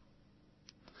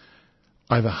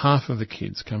 Over half of the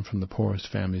kids come from the poorest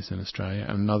families in Australia,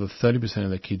 and another 30% of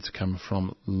the kids come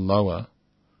from lower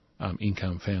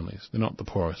income families. They're not the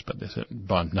poorest, but they're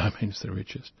by no means the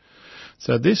richest.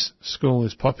 So this school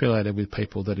is populated with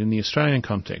people that in the Australian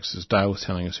context, as Dale was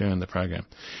telling us earlier in the program,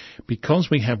 because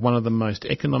we have one of the most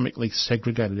economically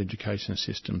segregated education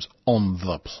systems on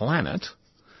the planet,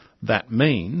 that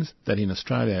means that in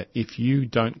Australia, if you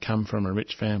don't come from a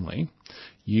rich family,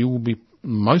 you will be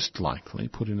most likely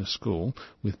put in a school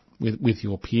with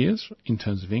your peers in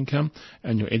terms of income,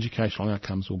 and your educational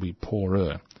outcomes will be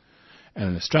poorer.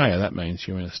 And in Australia, that means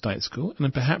you're in a state school, and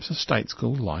then perhaps a state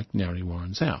school like Narre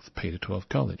Warren South, Peter 12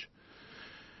 College.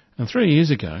 And 3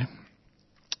 years ago,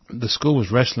 the school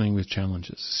was wrestling with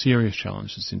challenges, serious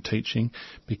challenges in teaching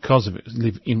because of it,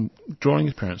 drawing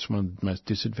its parents from one of the most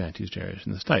disadvantaged areas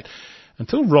in the state.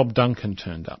 Until Rob Duncan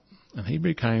turned up, and he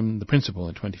became the principal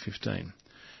in 2015.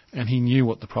 And he knew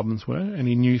what the problems were, and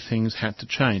he knew things had to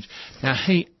change. Now,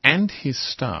 he and his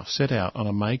staff set out on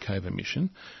a makeover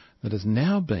mission that has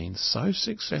now been so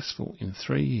successful in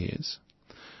 3 years.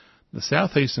 The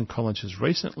South Eastern College has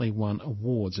recently won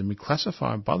awards and been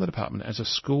classified by the department as a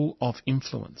school of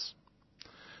influence,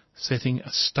 setting a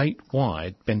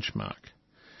statewide benchmark.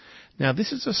 Now,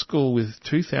 this is a school with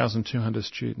 2,200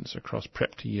 students across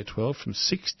prep to year 12 from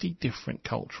 60 different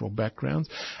cultural backgrounds,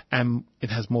 and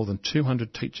it has more than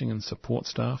 200 teaching and support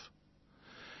staff.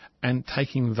 And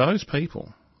taking those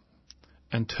people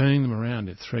and turning them around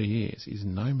in 3 years is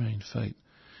no mean feat.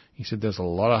 He said there's a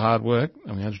lot of hard work,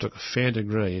 and we undertook a fair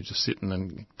degree of just sitting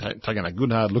and taking a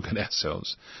good hard look at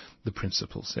ourselves, the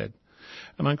principal said.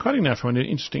 And I'm quoting now from an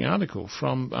interesting article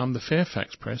from the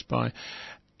Fairfax Press by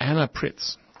Anna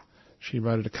Pritz. She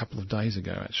wrote it a couple of days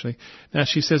ago, actually. Now,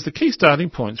 she says the key starting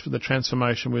points for the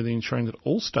transformation were ensuring that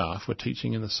all staff were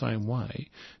teaching in the same way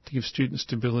to give students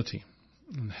stability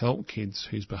and help kids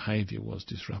whose behaviour was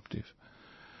disruptive.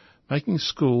 Making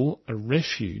school a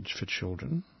refuge for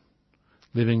children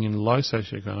living in low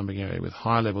socioeconomic area with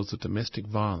high levels of domestic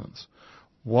violence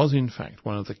was, in fact,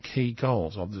 one of the key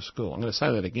goals of the school. I'm going to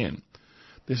say that again.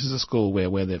 This is a school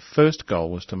where their first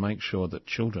goal was to make sure that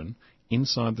children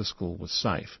inside the school were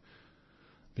safe,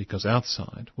 because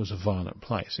outside was a violent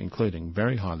place, including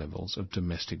very high levels of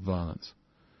domestic violence.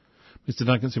 Mr.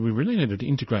 Duncan said we really needed an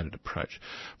integrated approach.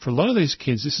 For a lot of these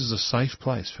kids, this is a safe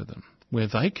place for them, where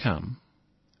they come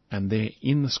and they're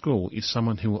in the school is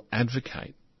someone who will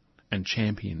advocate and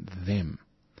champion them.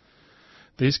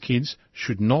 These kids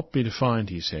should not be defined,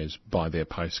 he says, by their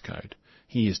postcode.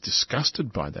 He is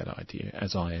disgusted by that idea,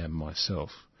 as I am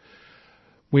myself.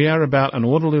 We are about an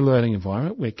orderly learning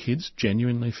environment where kids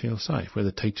genuinely feel safe, where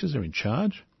the teachers are in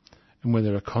charge, and where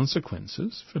there are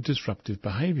consequences for disruptive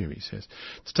behaviour, he says.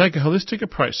 To take a holistic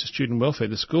approach to student welfare,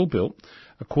 the school built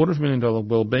a $250,000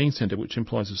 wellbeing centre which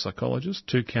employs a psychologist,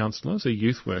 2 counsellors, a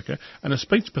youth worker and a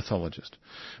speech pathologist.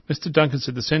 Mr. Duncan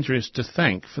said the centre is to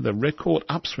thank for the record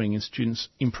upswing in students'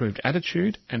 improved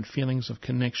attitude and feelings of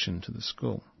connection to the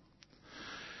school.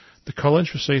 The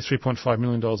college receives $3.5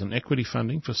 million in equity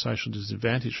funding for social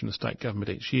disadvantage from the state government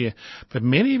each year, but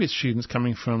many of its students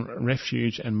coming from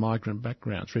refugee, and migrant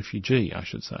backgrounds.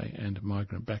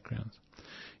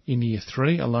 In year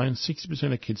 3 alone,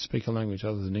 60% of kids speak a language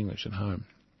other than English at home.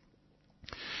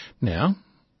 Now,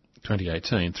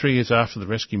 2018, 3 years after the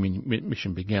rescue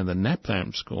mission began, the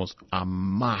NAPLAN scores are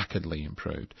markedly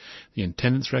improved. The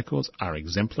attendance records are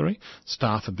exemplary,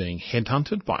 staff are being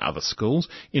headhunted by other schools,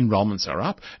 enrolments are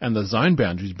up, and the zone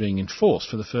boundaries being enforced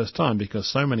for the first time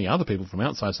because so many other people from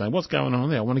outside say, what's going on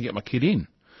there? I want to get my kid in.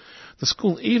 The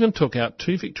school even took out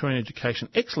 2 Victorian Education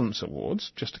Excellence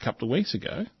Awards just a couple of weeks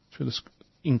ago,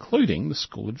 including the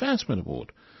School Advancement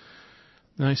Award.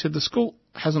 Now, he said the school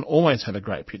hasn't always had a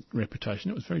great reputation.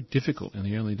 It was very difficult in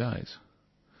the early days.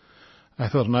 I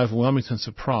felt an overwhelming sense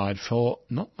of pride for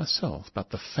not myself, but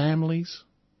the families,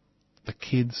 the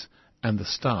kids and the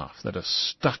staff that are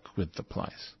stuck with the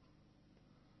place.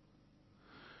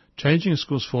 Changing a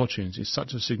school's fortunes is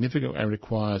such a significant and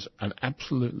requires an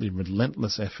absolutely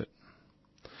relentless effort.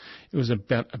 It was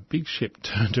about a big ship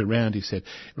turned around, he said.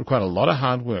 It required a lot of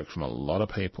hard work from a lot of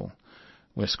people.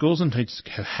 Where schools and teachers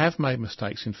have made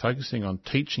mistakes in focusing on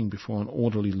teaching before an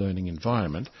orderly learning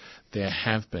environment, there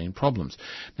have been problems.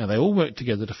 Now, they all worked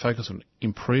together to focus on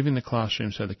improving the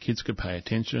classroom so the kids could pay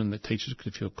attention and the teachers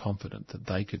could feel confident that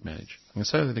they could manage. I'm going to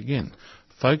say that again.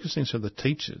 Focusing so the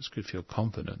teachers could feel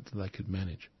confident that they could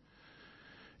manage.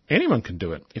 Anyone can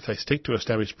do it if they stick to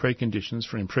established preconditions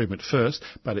for improvement first,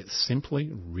 but it's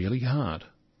simply really hard.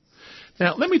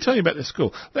 Now, let me tell you about this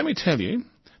school. Let me tell you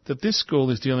that this school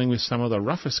is dealing with some of the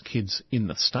roughest kids in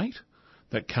the state,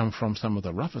 that come from some of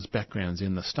the roughest backgrounds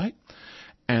in the state,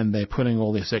 and they're putting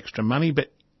all this extra money,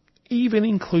 but even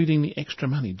including the extra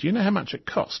money, do you know how much it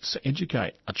costs to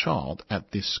educate a child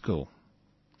at this school?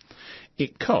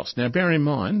 It costs, now bear in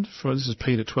mind, this is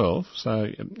P to 12, so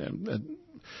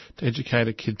to educate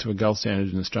a kid to a gold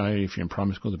standard in Australia, if you're in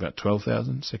primary school, is about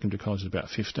 12,000, secondary college is about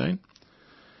 15.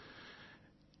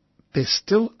 They're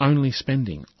still only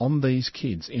spending on these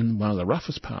kids in one of the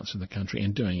roughest parts of the country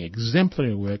and doing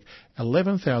exemplary work,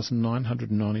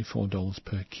 $11,994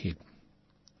 per kid.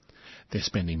 They're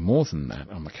spending more than that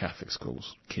on the Catholic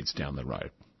schools, kids down the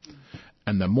road.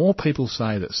 And the more people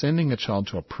say that sending a child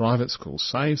to a private school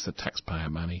saves the taxpayer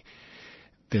money,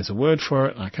 there's a word for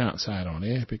it. I can't say it on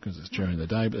air because it's during the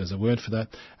day, but there's a word for that.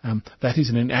 That is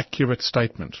an inaccurate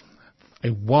statement,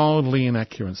 a wildly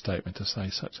inaccurate statement to say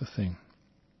such a thing.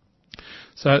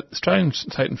 So Australian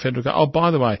state and federal government, oh,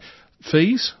 by the way,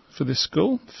 fees for this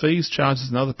school, fees, charges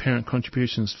and other parent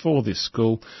contributions for this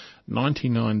school,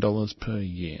 $99 per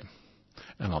year.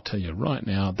 And I'll tell you right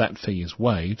now, that fee is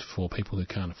waived for people who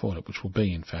can't afford it, which will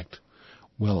be, in fact,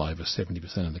 well over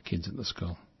 70% of the kids at the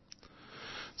school.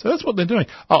 So that's what they're doing.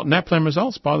 Oh, NAPLAN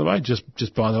results, by the way, just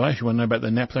by the way, if you want to know about the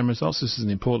NAPLAN results, this is an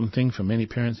important thing for many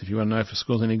parents if you want to know if a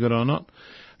school's any good or not.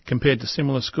 Compared to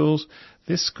similar schools,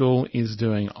 this school is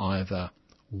doing either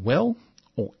well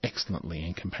or excellently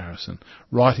in comparison.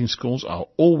 Writing scores are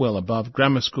all well above.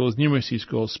 Grammar scores, numeracy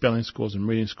scores, spelling scores and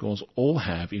reading scores all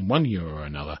have, in one year or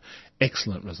another,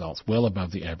 excellent results, well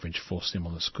above the average for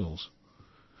similar schools.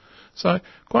 So,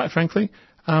 quite frankly,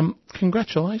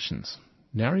 congratulations,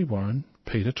 Narre Warren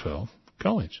P to 12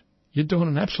 College. You're doing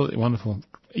an absolutely wonderful.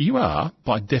 You are,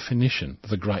 by definition,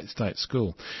 the great state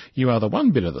school. You are the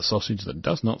one bit of the sausage that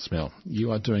does not smell.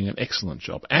 You are doing an excellent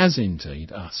job, as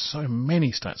indeed are so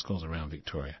many state schools around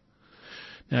Victoria.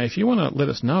 Now, if you want to let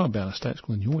us know about a state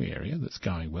school in your area that's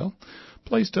going well,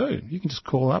 please do. You can just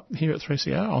call up here at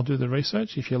 3CR. I'll do the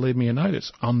research. If you leave me a note,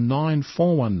 it's on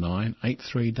 9419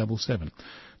 8377.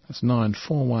 That's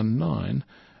 9419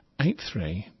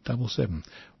 8377.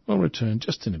 We'll return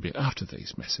just in a bit after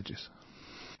these messages.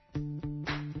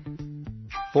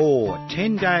 For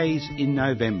 10 days in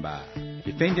November,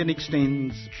 Defend and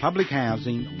Extend's Public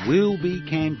Housing will be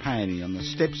campaigning on the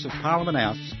steps of Parliament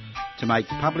House to make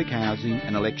public housing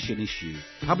an election issue.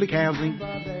 Public housing,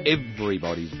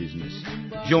 everybody's business.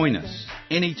 Join us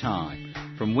anytime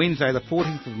from Wednesday the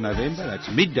 14th of November, that's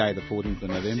midday the 14th of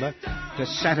November, to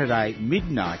Saturday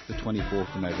midnight the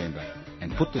 24th of November,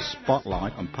 and put the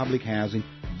spotlight on public housing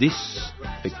this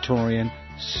Victorian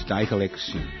state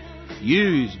election.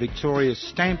 Use Victoria's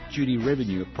stamp duty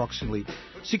revenue, approximately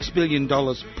 $6 billion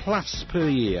plus per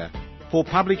year, for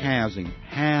public housing.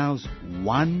 House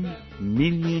 1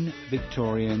 million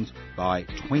Victorians by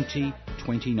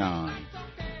 2029.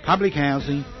 Public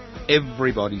housing,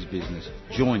 everybody's business.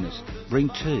 Join us. Bring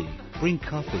tea, bring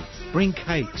coffee, bring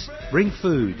cakes, bring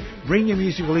food, bring your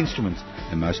musical instruments,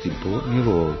 and most important of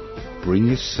all, bring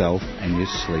yourself and your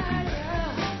sleeping bag.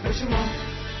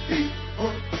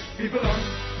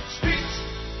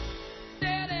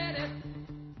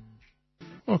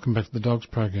 Welcome back to the Dogs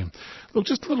program. Look,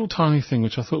 just a little tiny thing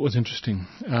which I thought was interesting.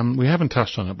 We haven't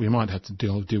touched on it. We might have to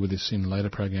deal with this in later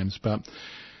programs, but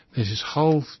there's this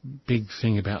whole big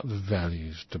thing about the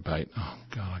values debate. Oh,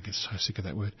 God, I get so sick of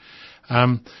that word.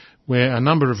 Where a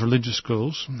number of religious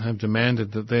schools have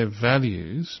demanded that their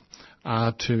values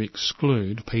are to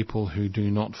exclude people who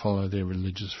do not follow their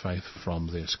religious faith from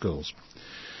their schools.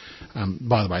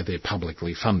 By the way, they're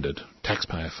publicly funded,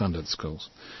 taxpayer-funded schools.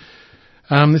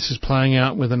 This is playing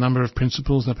out with a number of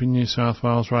principals up in New South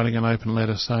Wales writing an open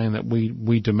letter saying that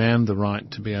we demand the right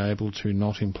to be able to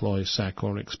not employ, sack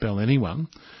or expel anyone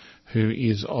who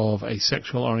is of a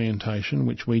sexual orientation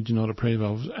which we do not approve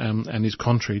of and is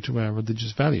contrary to our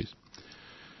religious values.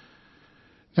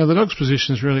 Now, the Dogs'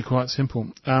 position is really quite simple.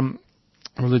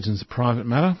 religion's a private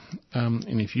matter,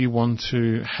 and if you want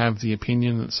to have the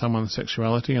opinion that someone's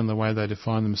sexuality and the way they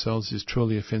define themselves is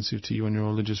truly offensive to you and your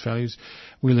religious values,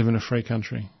 we live in a free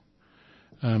country.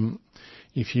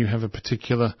 If you have a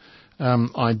particular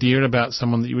idea about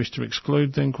someone that you wish to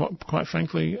exclude, then quite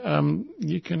frankly,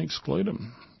 you can exclude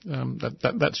them.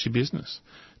 That's your business.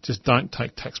 Just don't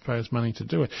take taxpayers' money to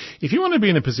do it. If you want to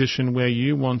be in a position where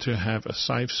you want to have a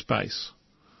safe space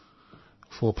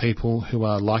for people who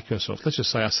are like yourself, let's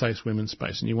just say a safe women's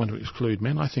space, and you want to exclude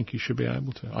men, I think you should be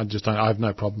able to. I have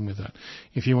no problem with that.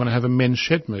 If you want to have a men's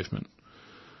shed movement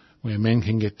where men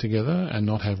can get together and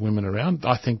not have women around,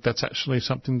 I think that's actually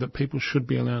something that people should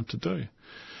be allowed to do.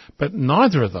 But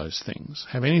neither of those things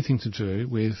have anything to do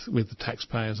with the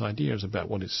taxpayers' ideas about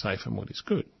what is safe and what is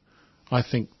good. I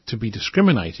think to be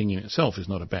discriminating in itself is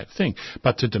not a bad thing,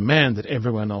 but to demand that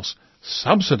everyone else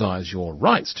subsidise your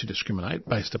rights to discriminate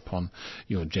based upon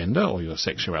your gender or your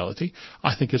sexuality,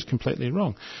 I think is completely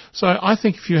wrong. So I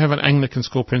think if you have an Anglican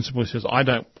school principal who says, I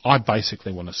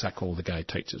basically want to sack all the gay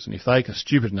teachers, and if they are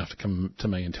stupid enough to come to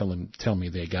me and tell me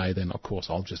they're gay, then of course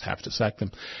I'll just have to sack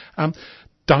them.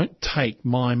 Don't take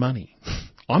my money.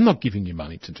 I'm not giving you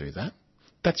money to do that.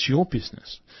 That's your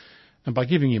business. And by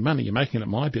giving you money, you're making it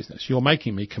my business. You're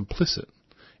making me complicit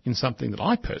in something that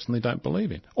I personally don't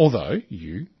believe in, although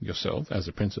you, yourself, as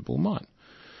a principal, might.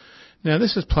 Now,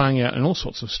 this is playing out in all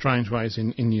sorts of strange ways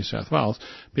in New South Wales,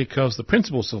 because the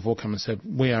principals have all come and said,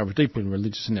 we are deeply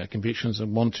religious in our convictions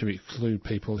and want to exclude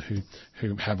people who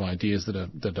have ideas that are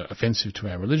offensive to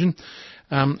our religion.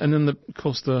 And then, of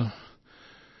course, the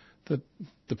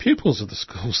pupils of the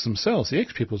schools themselves, the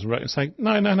ex-pupils, are saying,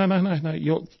 no,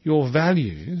 your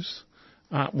values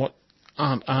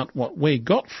aren't what we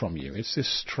got from you. It's this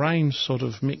strange sort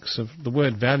of mix of the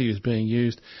word values being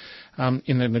used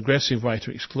in an aggressive way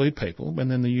to exclude people,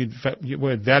 and then the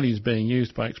word values being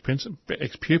used by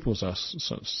ex-pupils, I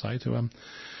sort of say, to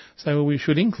say, well, we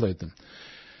should include them.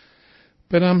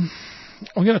 But I'm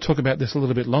going to talk about this a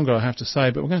little bit longer, I have to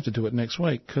say, but we're going to have to do it next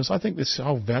week, because I think this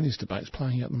whole values debate is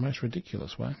playing out in the most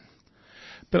ridiculous way.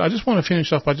 But I just want to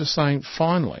finish off by just saying,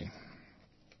 finally,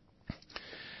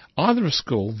 either a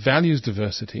school values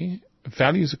diversity,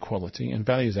 values equality and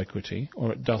values equity,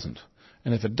 or it doesn't.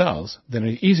 And if it does, then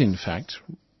it is in fact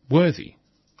worthy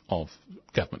of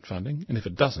government funding, and if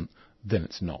it doesn't, then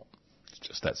it's not. It's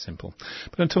just that simple.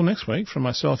 But until next week, from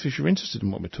myself, if you're interested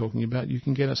in what we're talking about, you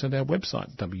can get us at our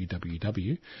website,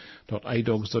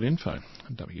 www.adogs.info,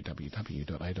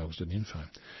 www.adogs.info.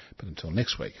 But until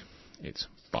next week, it's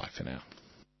bye for now.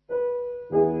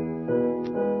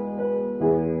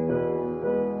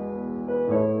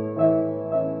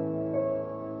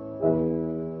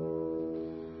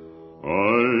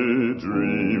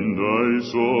 I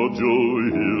saw Joe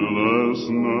Hill last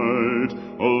night,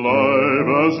 alive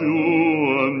as you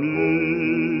and me.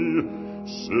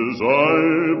 Says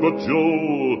I, but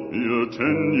Joe, you're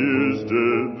 10 years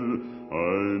dead.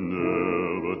 I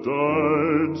never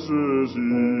died, says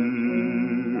he.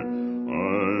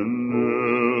 I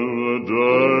never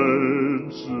died,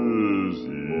 says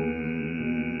he.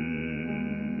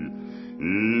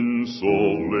 In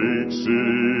Salt Lake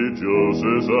City, Joe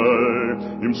says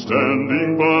I'm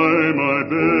standing by my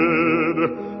bed.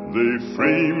 They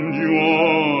framed you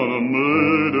on a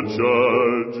murder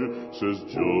charge, says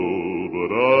Joe,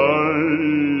 but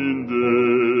I'm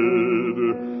dead.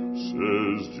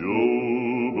 Says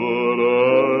Joe, but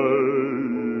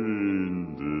I'm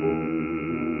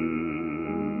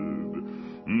dead.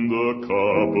 The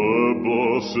copper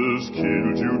bosses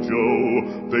killed you, Joe.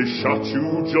 They shot you,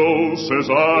 Joe, says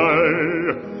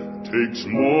I. Takes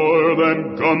more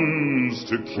than guns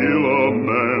to kill a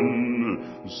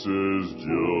man, says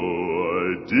Joe,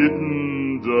 I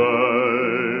didn't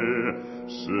die,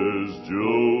 says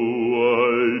Joe,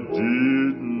 I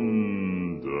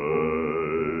didn't die.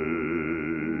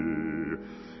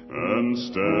 And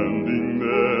standing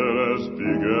there as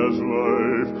big as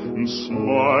life, and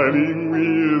smiling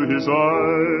with his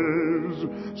eyes,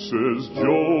 says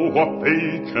Joe, what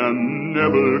they can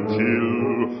never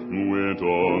kill, went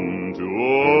on to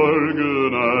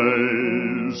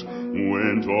organize,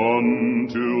 went on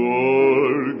to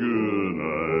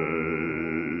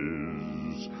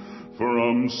organize.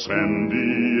 From San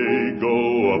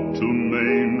Diego up to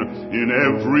Maine, in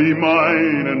every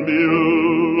mine and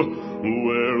mill,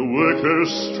 where workers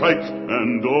strike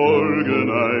and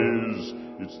organize,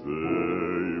 it's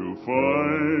there you'll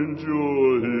find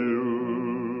your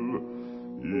Hill.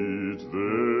 It's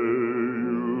there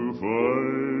you'll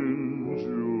find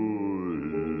your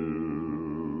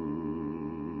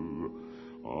Hill.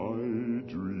 I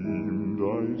dreamed I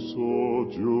saw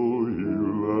Joe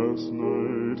Hill last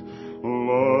night,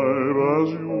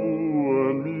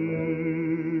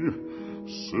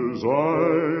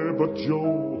 die, but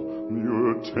Joe,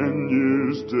 you're 10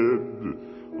 years dead.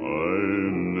 I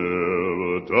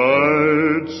never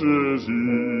died, says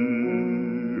he.